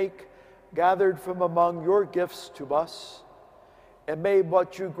we make, gathered from among your gifts to us, and may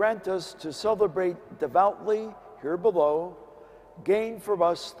what you grant us to celebrate devoutly here below gain for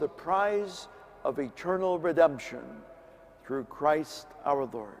us the prize of eternal redemption through Christ our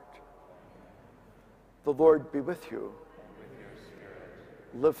Lord. The Lord be with you.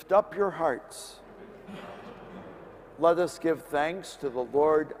 Lift up your hearts. Let us give thanks to the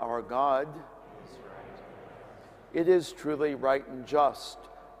Lord our God. It is truly right and just,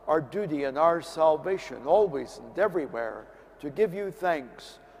 our duty and our salvation, always and everywhere, to give you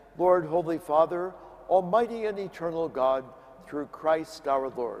thanks, Lord, Holy Father, Almighty and eternal God, through Christ our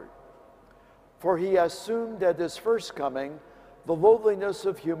Lord. For he assumed at his first coming the lowliness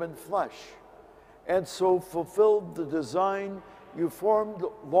of human flesh, and so fulfilled the design you formed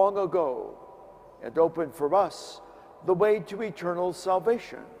long ago, and opened for us the way to eternal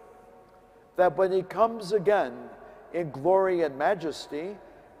salvation, that when he comes again in glory and majesty,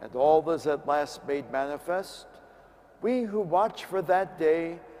 and all is at last made manifest, we who watch for that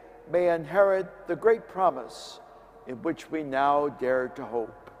day may inherit the great promise in which we now dare to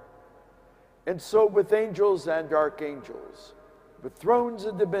hope. And so with angels and archangels, with thrones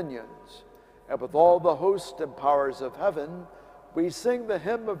and dominions, and with all the hosts and powers of heaven, we sing the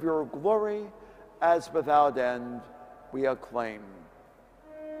hymn of your glory, as without end we acclaim.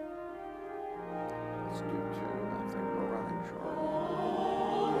 Let's do two, I think we're running short.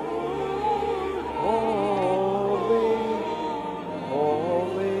 Holy,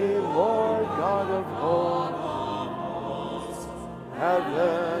 holy Lord God of hosts,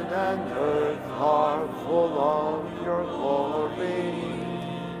 heaven and earth are full of your glory.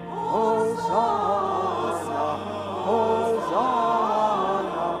 Hosanna, Hosanna,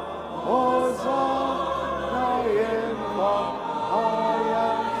 Hosanna in the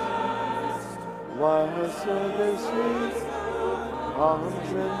highest. Blessed is he, comes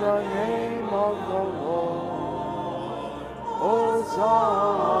in the name of the Lord.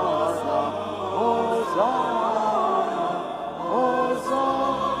 Hosanna, Hosanna,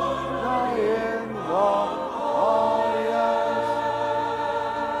 Hosanna in the highest.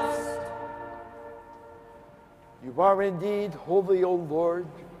 You are indeed holy, O Lord,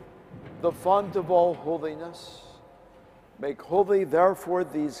 the font of all holiness. Make holy, therefore,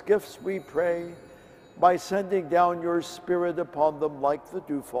 these gifts, we pray, by sending down your Spirit upon them like the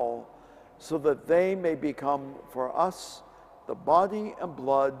dewfall, so that they may become for us the body and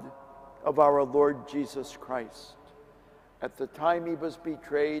blood of our Lord Jesus Christ. At the time he was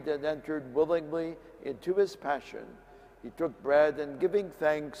betrayed and entered willingly into his passion, he took bread and giving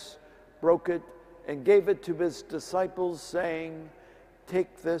thanks, broke it and gave it to his disciples, saying,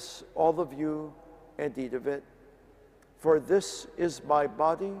 "Take this, all of you, and eat of it. For this is my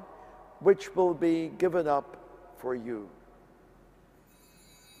body, which will be given up for you."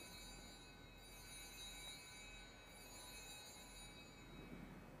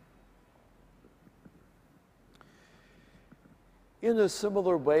 In a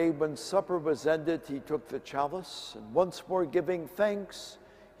similar way, when supper was ended, he took the chalice, and once more giving thanks,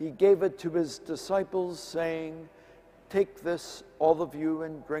 he gave it to his disciples, saying, "Take this, all of you,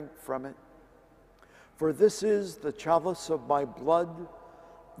 and drink from it. For this is the chalice of my blood,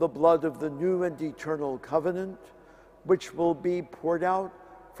 the blood of the new and eternal covenant, which will be poured out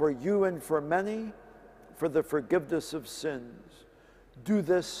for you and for many for the forgiveness of sins. Do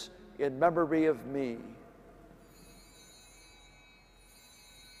this in memory of me."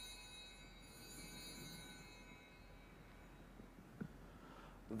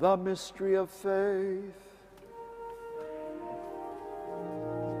 The mystery of faith.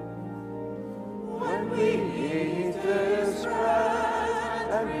 When we eat this bread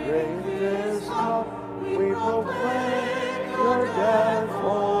and drink this cup, we proclaim your death,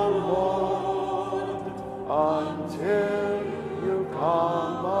 O Lord, until you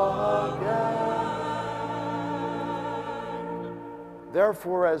come again.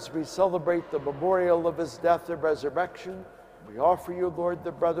 Therefore, as we celebrate the memorial of his death and resurrection, we offer you, Lord,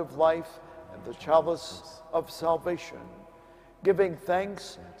 the bread of life and the chalice of salvation, giving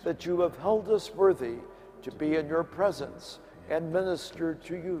thanks that you have held us worthy to be in your presence and minister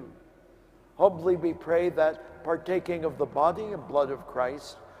to you. Humbly we pray that, partaking of the body and blood of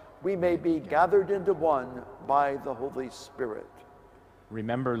Christ, we may be gathered into one by the Holy Spirit.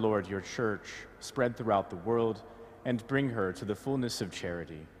 Remember, Lord, your church spread throughout the world and bring her to the fullness of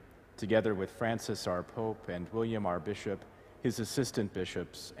charity, together with Francis, our Pope, and William, our Bishop, his assistant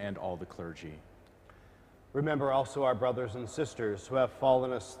bishops, and all the clergy. Remember also our brothers and sisters who have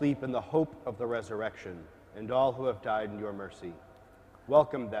fallen asleep in the hope of the resurrection, and all who have died in your mercy.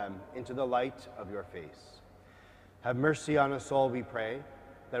 Welcome them into the light of your face. Have mercy on us all, we pray,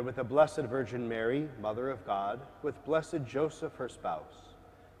 that with the Blessed Virgin Mary, Mother of God, with blessed Joseph, her spouse,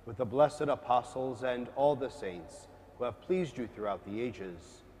 with the blessed apostles and all the saints who have pleased you throughout the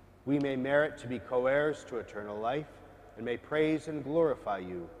ages, we may merit to be co-heirs to eternal life, and may praise and glorify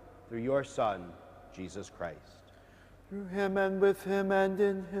you through your Son, Jesus Christ. Through him and with him and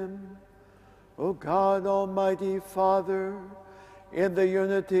in him, O God, Almighty Father, in the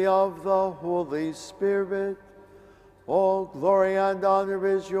unity of the Holy Spirit, all glory and honor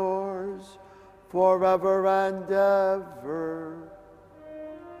is yours forever and ever.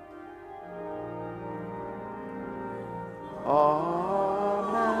 Amen.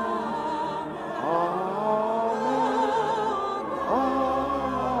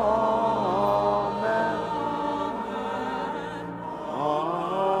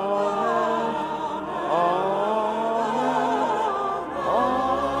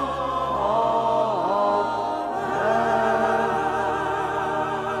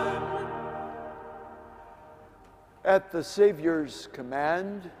 At the Savior's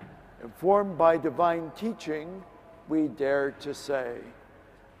command, informed by divine teaching, we dare to say,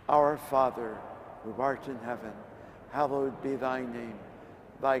 Our Father, who art in heaven, hallowed be thy name.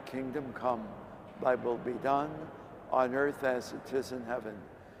 Thy kingdom come, thy will be done, on earth as it is in heaven.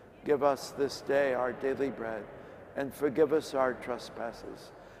 Give us this day our daily bread, and forgive us our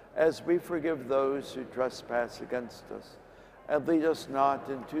trespasses, as we forgive those who trespass against us. And lead us not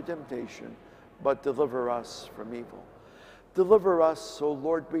into temptation, but deliver us from evil. Deliver us, O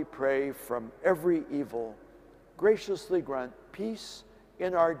Lord, we pray, from every evil. Graciously grant peace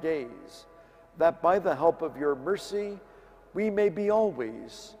in our days, that by the help of your mercy, we may be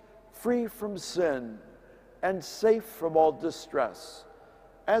always free from sin and safe from all distress,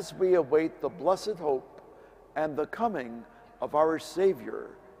 as we await the blessed hope and the coming of our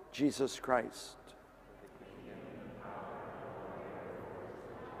Savior, Jesus Christ.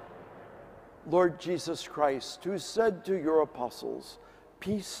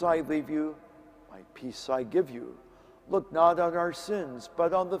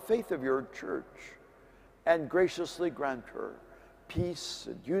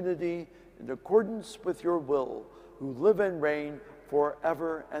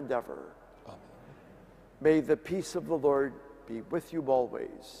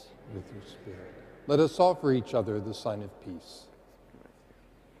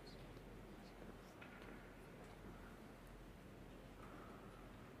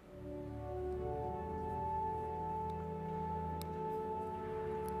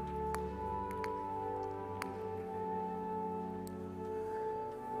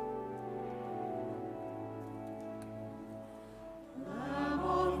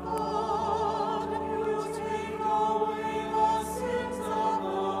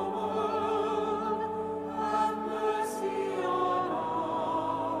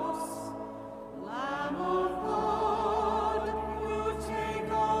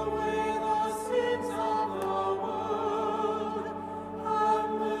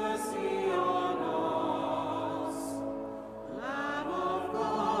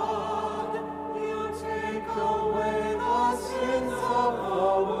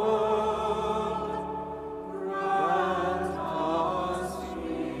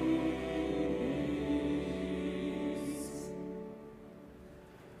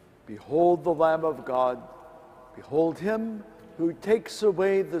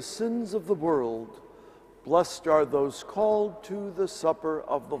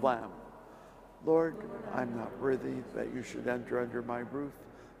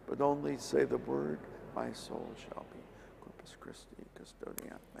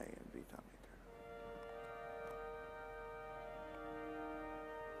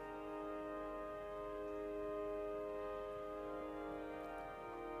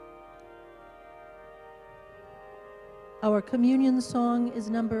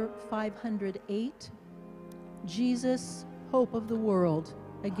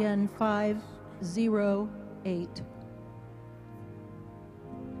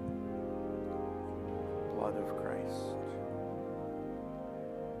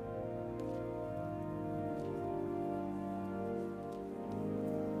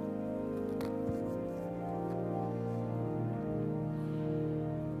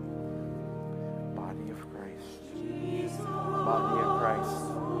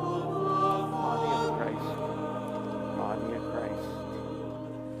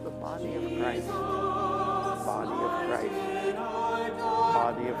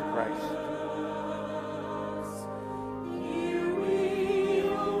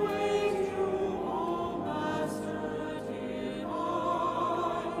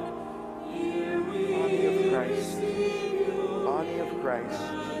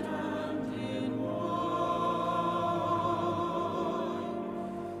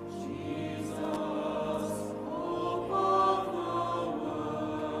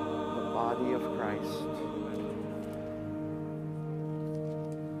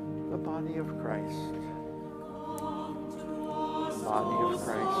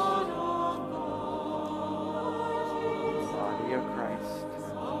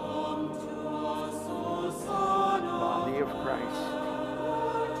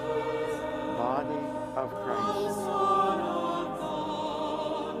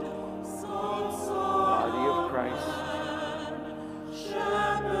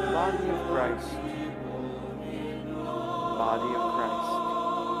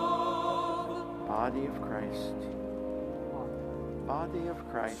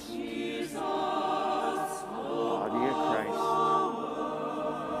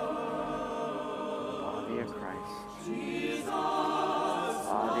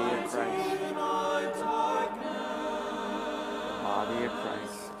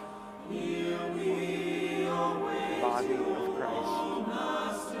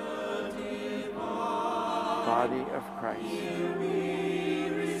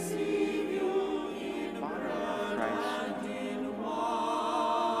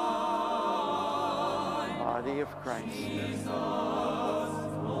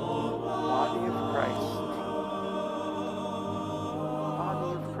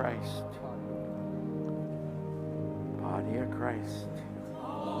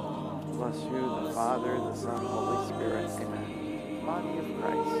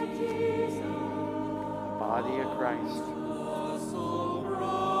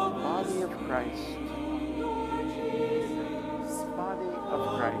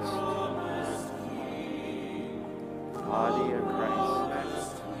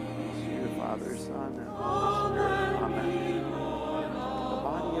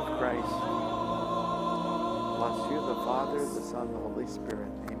 Bless you, the Father, the Son, the Holy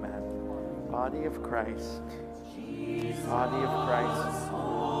Spirit. Amen. Body of Christ. Body of Christ.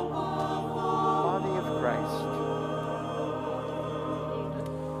 Body of Christ.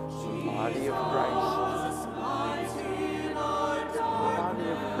 Body of Christ. Body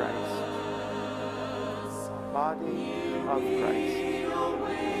of Christ. Body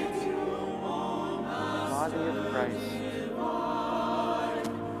of Christ. Body of Christ.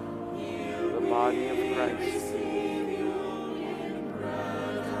 The body of Christ.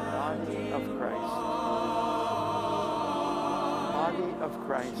 Body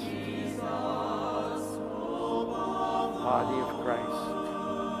of Christ. Body of Christ.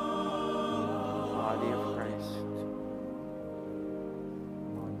 Body of Christ.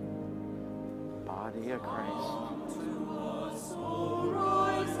 Body of Christ.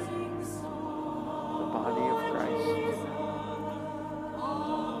 Body of Christ. The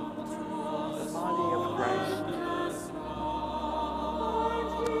body of Christ. The body of Christ.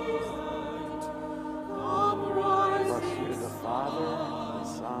 Bless you, the Father, the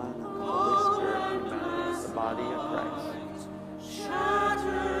Son, and the Holy Spirit. Amen. The body of Christ.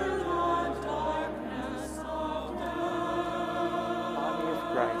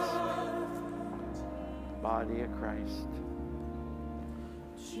 Body of Christ. Body of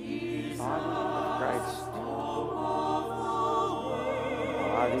Christ.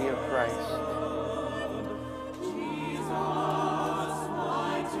 Body of Christ.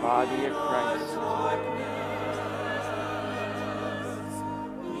 Body of Christ.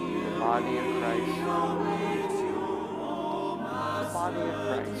 Body of Christ. The body of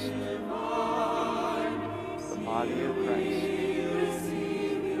Christ. The body of Christ. The body of Christ.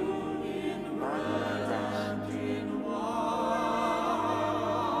 Body of Christ. Body of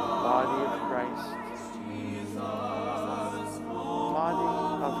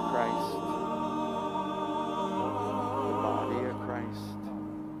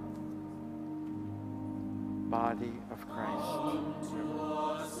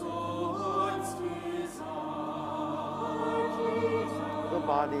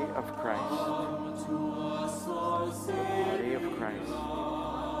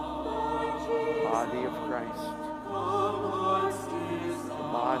Christ. The body of Christ. Body of Christ. The body of Christ. The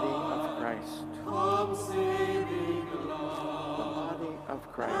body of Christ. Body of Christ. The body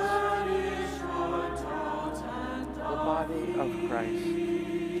of Christ. The body of Christ.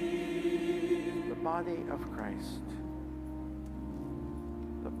 The body of Christ.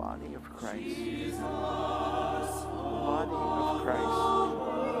 The body of Christ. The body of Christ. The body of Christ.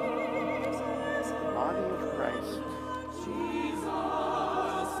 The body of Christ.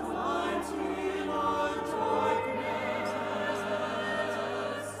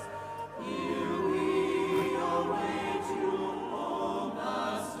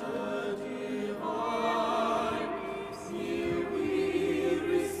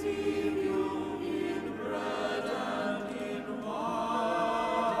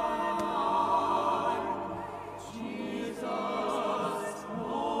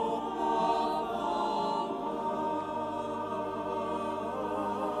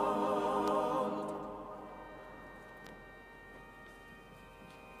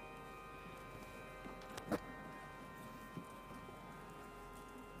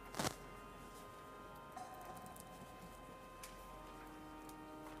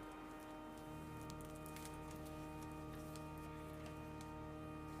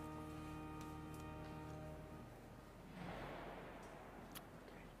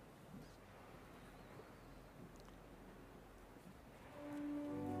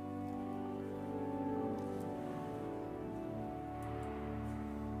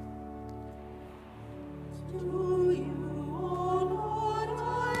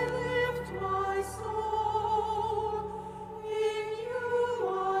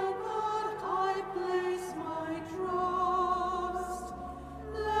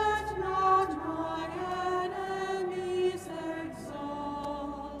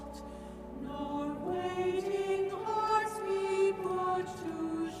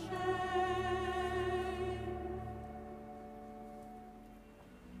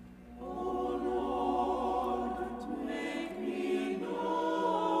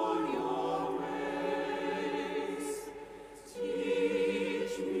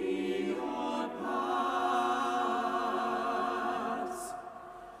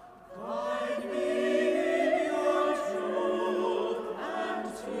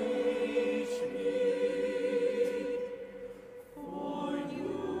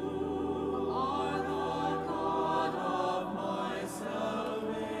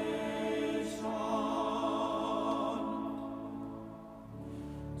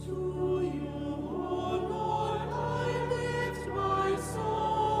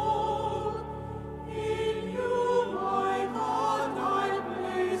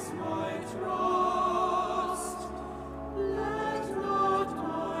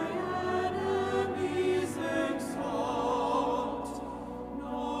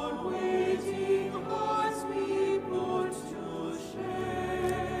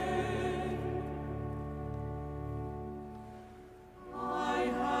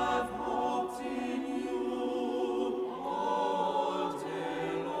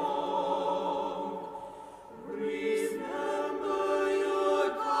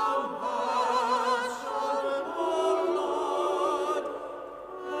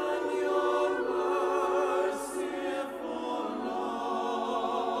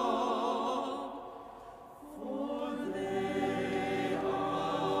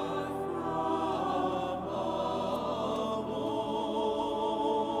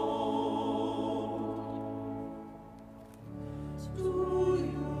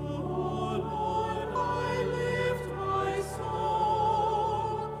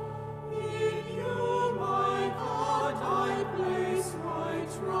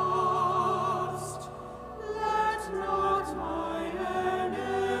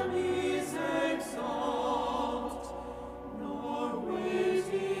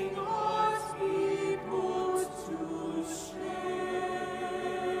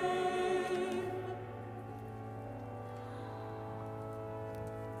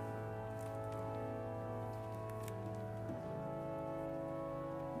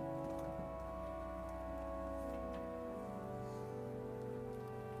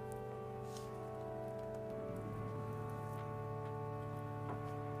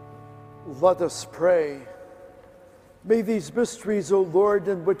 Let us pray. May these mysteries, O Lord,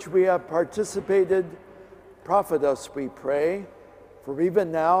 in which we have participated, profit us, we pray. For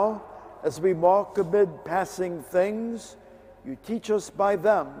even now, as we walk amid passing things, you teach us by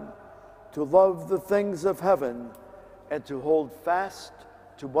them to love the things of heaven and to hold fast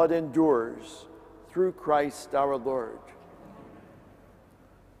to what endures, through Christ our Lord.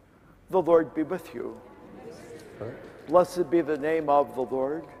 The Lord be with you. Blessed be the name of the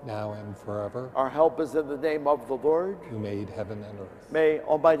Lord. Now and forever. Our help is in the name of the Lord, Who made heaven and earth. May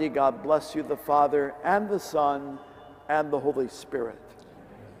Almighty God bless you, the Father, and the Son, and the Holy Spirit.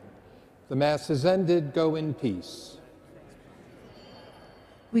 The Mass is ended. Go in peace.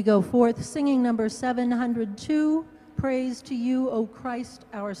 We go forth singing number 702, Praise to you, O Christ,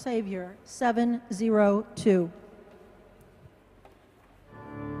 our Savior, 702.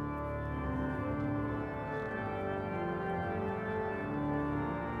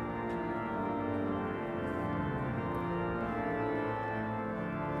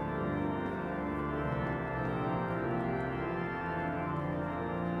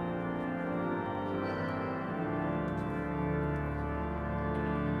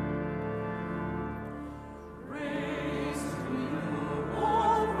 Praise to you,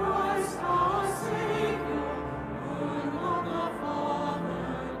 O Christ our Savior,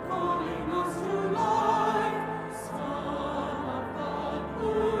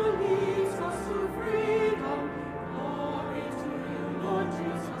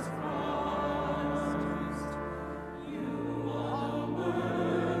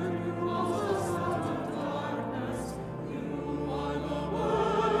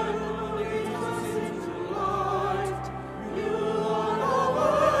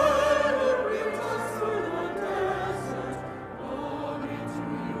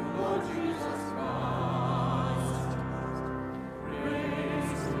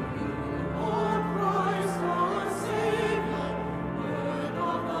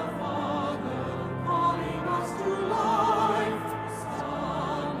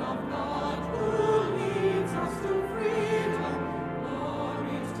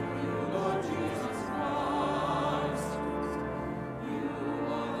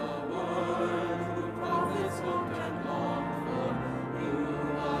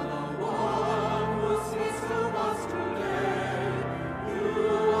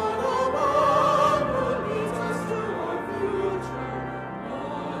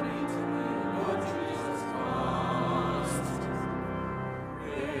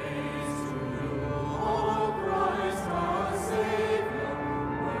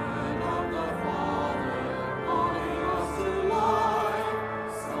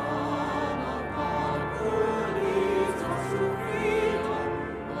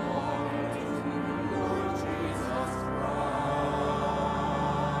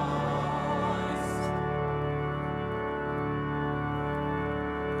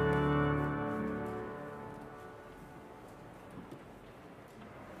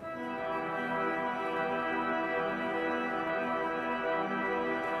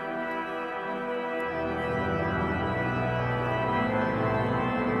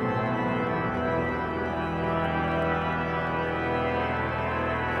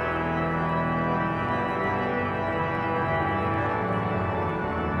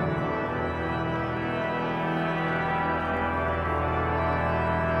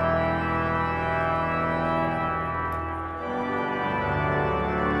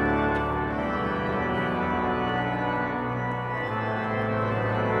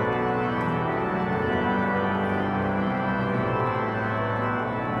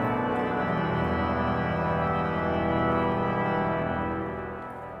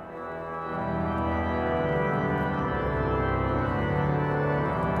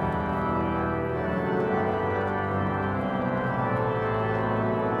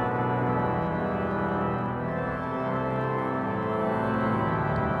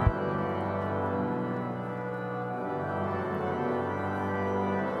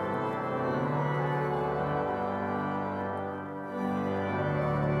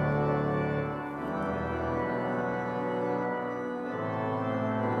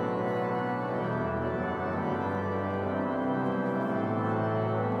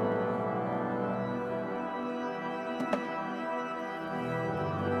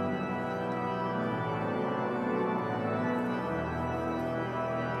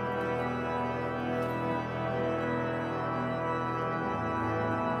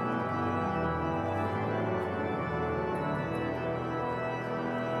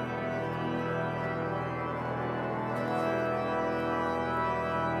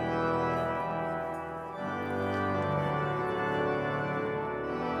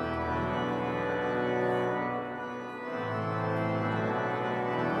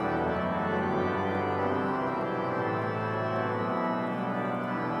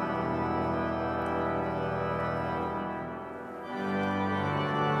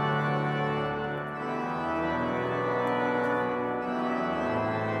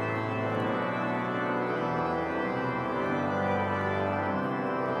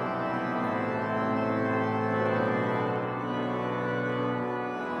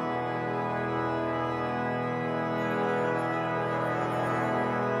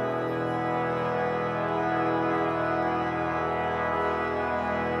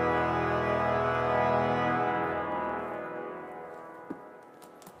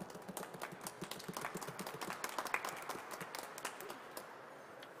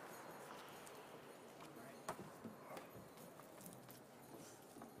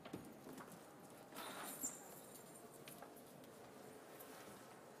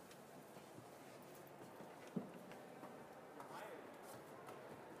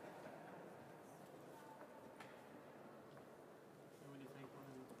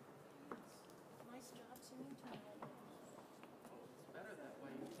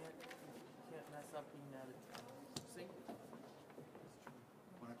 Sing.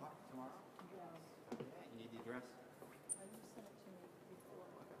 1 o'clock tomorrow? Yes. Yeah, you need the address? You sent it to me before.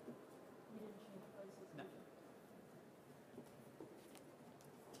 You didn't change places? No. did you?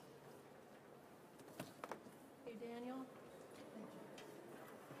 Hey, Daniel? Thank you.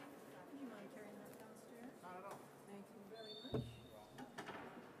 Would you mind carrying that downstairs? Not at all. Thank you very much.